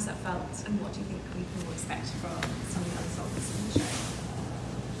how has that felt, and what do you think we can expect from some of the other songs in the show?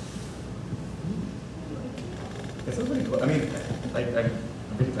 It's all really cool. I mean, I'm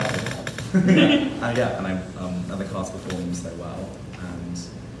really glad of that. And the cast performed so well,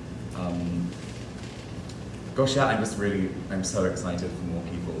 and gosh, yeah, I'm so excited for more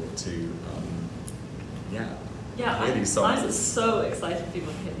people to, hear these songs. I'm so excited for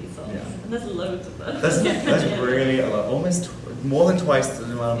people to hear these songs. Yeah. And there's loads of them. There's really a lot, almost more than twice the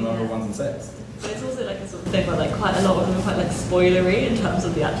number of ones and six. But it's also like a sort of thing where like quite a lot of them are quite like spoilery in terms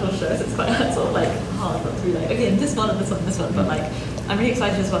of the actual show, so it's quite sort of like hard not to be like, okay, this one and this one and this one, but like I'm really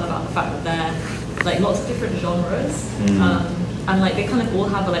excited as well about the fact that they're like lots of different genres, and like they kind of all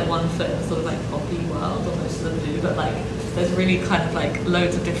have like one foot in the sort of like poppy world, or most of them do, but like there's really kind of like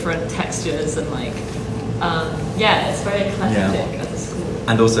loads of different textures and like it's very eclectic as a school.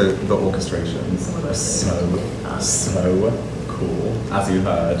 And also the orchestrations are so cool, as you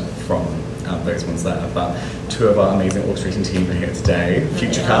heard from those ones there. But two of our amazing orchestrating team are here today.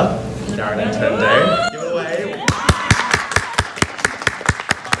 Future Cub, Darren and Toby. Give it away.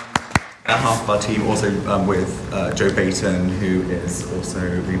 And half of our team also with Joe Bayton, who is also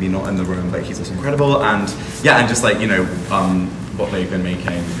really not in the room, but he's also incredible. And just like, what they've been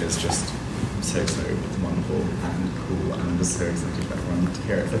making is just so wonderful and cool. And I'm just so excited for everyone to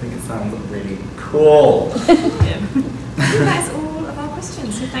hear it. So I think it sounds really cool. That is all of our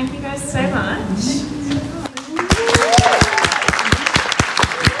questions, so thank you guys so much.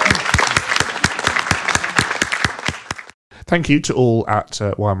 Thank you to all at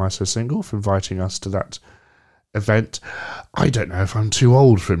Why Am I So Single for inviting us to that event. I don't know if I'm too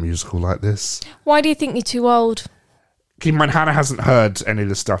old for a musical like this. Why do you think you're too old? Keep in mind, Hannah hasn't heard any of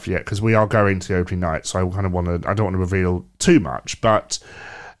the stuff yet because we are going to the opening night, so I don't want to reveal too much, but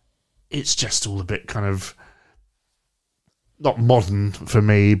it's just all a bit kind of not modern for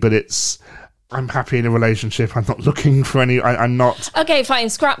me, but I'm happy in a relationship. I'm not looking for any. I'm not. Okay, fine,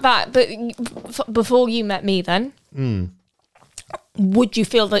 scrap that. But before you met me, then, would you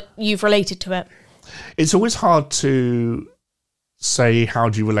feel that you've related to it? It's always hard to say how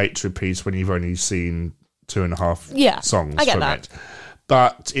do you relate to a piece when you've only seen 2.5 songs I get from that. it.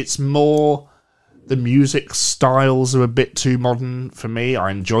 But it's more the music styles are a bit too modern for me.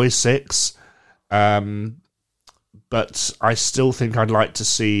 I enjoy 6, but I still think I'd like to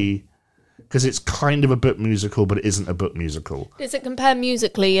see, because it's kind of a book musical, but it isn't a book musical. Does it compare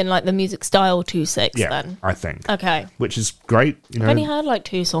musically in like the music style to 6 then? I think. Okay. Which is great. I've only heard like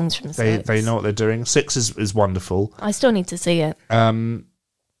 2 songs from 6. They know what they're doing. 6 is wonderful. I still need to see it.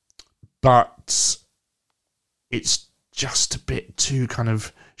 But it's just a bit too kind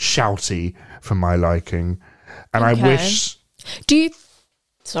of shouty for my liking. And I wish... Do you...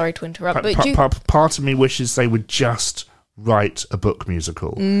 Sorry to interrupt, but part of me wishes they would just write a book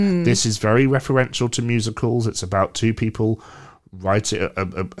musical. This is very referential to musicals. It's about 2 people writing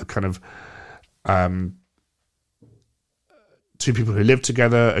a kind of 2 people who live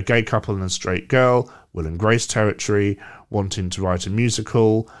together, a gay couple and a straight girl, Will and Grace territory, wanting to write a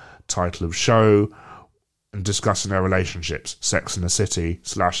musical, title of show, and discussing their relationships, Sex in the City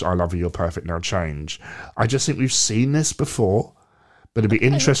 / I Love You, You're Perfect, Now Change. I just think we've seen this before, but it'd be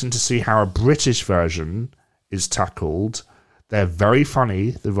interesting to see how a British version is tackled. They're very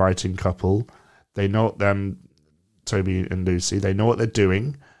funny, the writing couple. They know what Toby and Lucy, they know what they're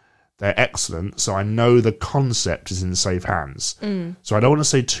doing. They're excellent, so I know the concept is in safe hands. So I don't want to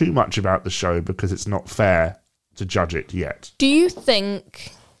say too much about the show because it's not fair to judge it yet. Do you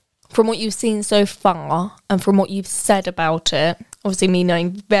think, from what you've seen so far and from what you've said about it, obviously me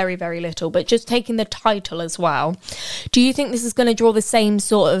knowing very, very little, but just taking the title as well, do you think this is going to draw the same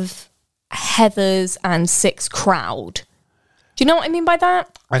sort of Heathers and 6 crowd? Do you know what I mean by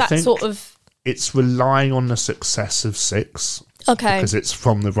that? I think sort of... it's relying on the success of 6. Okay. Because it's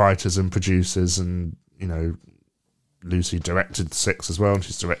from the writers and producers, and, Lucy directed 6 as well, and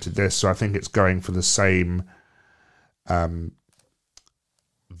she's directed this, so I think it's going for the same vein.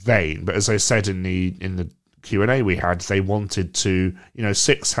 But as I said in the Q&A we had, they wanted to,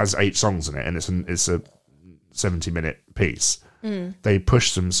 6 has 8 songs in it, and it's a 70-minute piece. They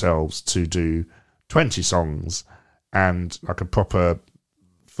pushed themselves to do 20 songs and like a proper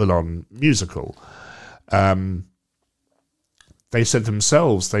full-on musical. They said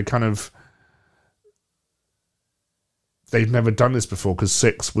themselves they kind of they've never done this before because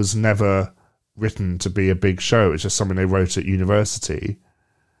Six was never written to be a big show. It's just something they wrote at university,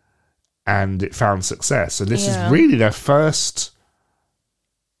 and it found success. And this is really their first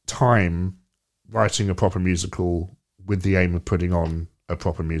time writing a proper musical with the aim of putting on a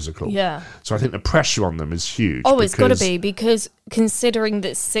proper musical. Yeah. So I think the pressure on them is huge. Oh, it's got to be, because considering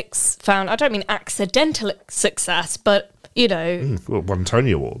that Six found, I don't mean accidental success, but, you know... well, won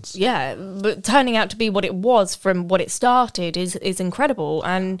Tony Awards. Yeah, but turning out to be what it was from what it started is incredible.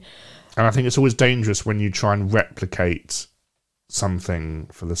 And I think it's always dangerous when you try and replicate something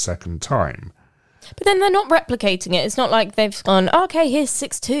for the second time. But then they're not replicating it. It's not like they've gone, okay, here's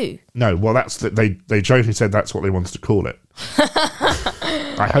 6-2. No, well, that's they jokingly said that's what they wanted to call it.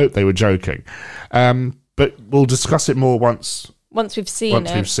 I hope they were joking. But we'll discuss it more once we've seen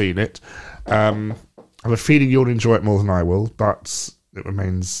it. I have a feeling you'll enjoy it more than I will, but it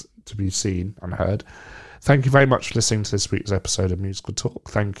remains to be seen and heard. Thank you very much for listening to this week's episode of Musical Talk.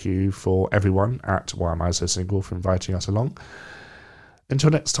 Thank you for everyone at Why Am I So Single for inviting us along. Until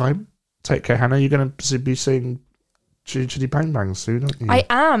next time, take care, Hannah. You're going to be seeing Chitty Chitty Bang Bang soon, aren't you? I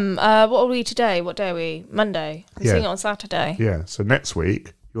am. What are we today? What day are we? Monday. I'm seeing it on Saturday. Yeah, so next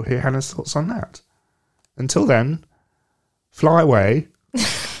week, you'll hear Hannah's thoughts on that. Until then, fly away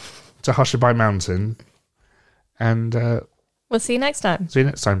to Hushabye Mountain, and we'll see you next time. See you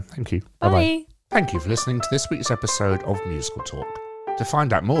next time. Thank you. Bye. Bye-bye. Thank you for listening to this week's episode of Musical Talk. To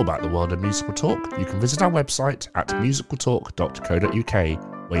find out more about the world of Musical Talk, you can visit our website at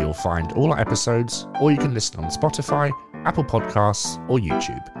musicaltalk.co.uk, where you'll find all our episodes, or you can listen on Spotify, Apple Podcasts, or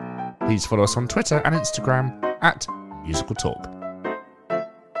YouTube. Please follow us on Twitter and Instagram at Musical Talk.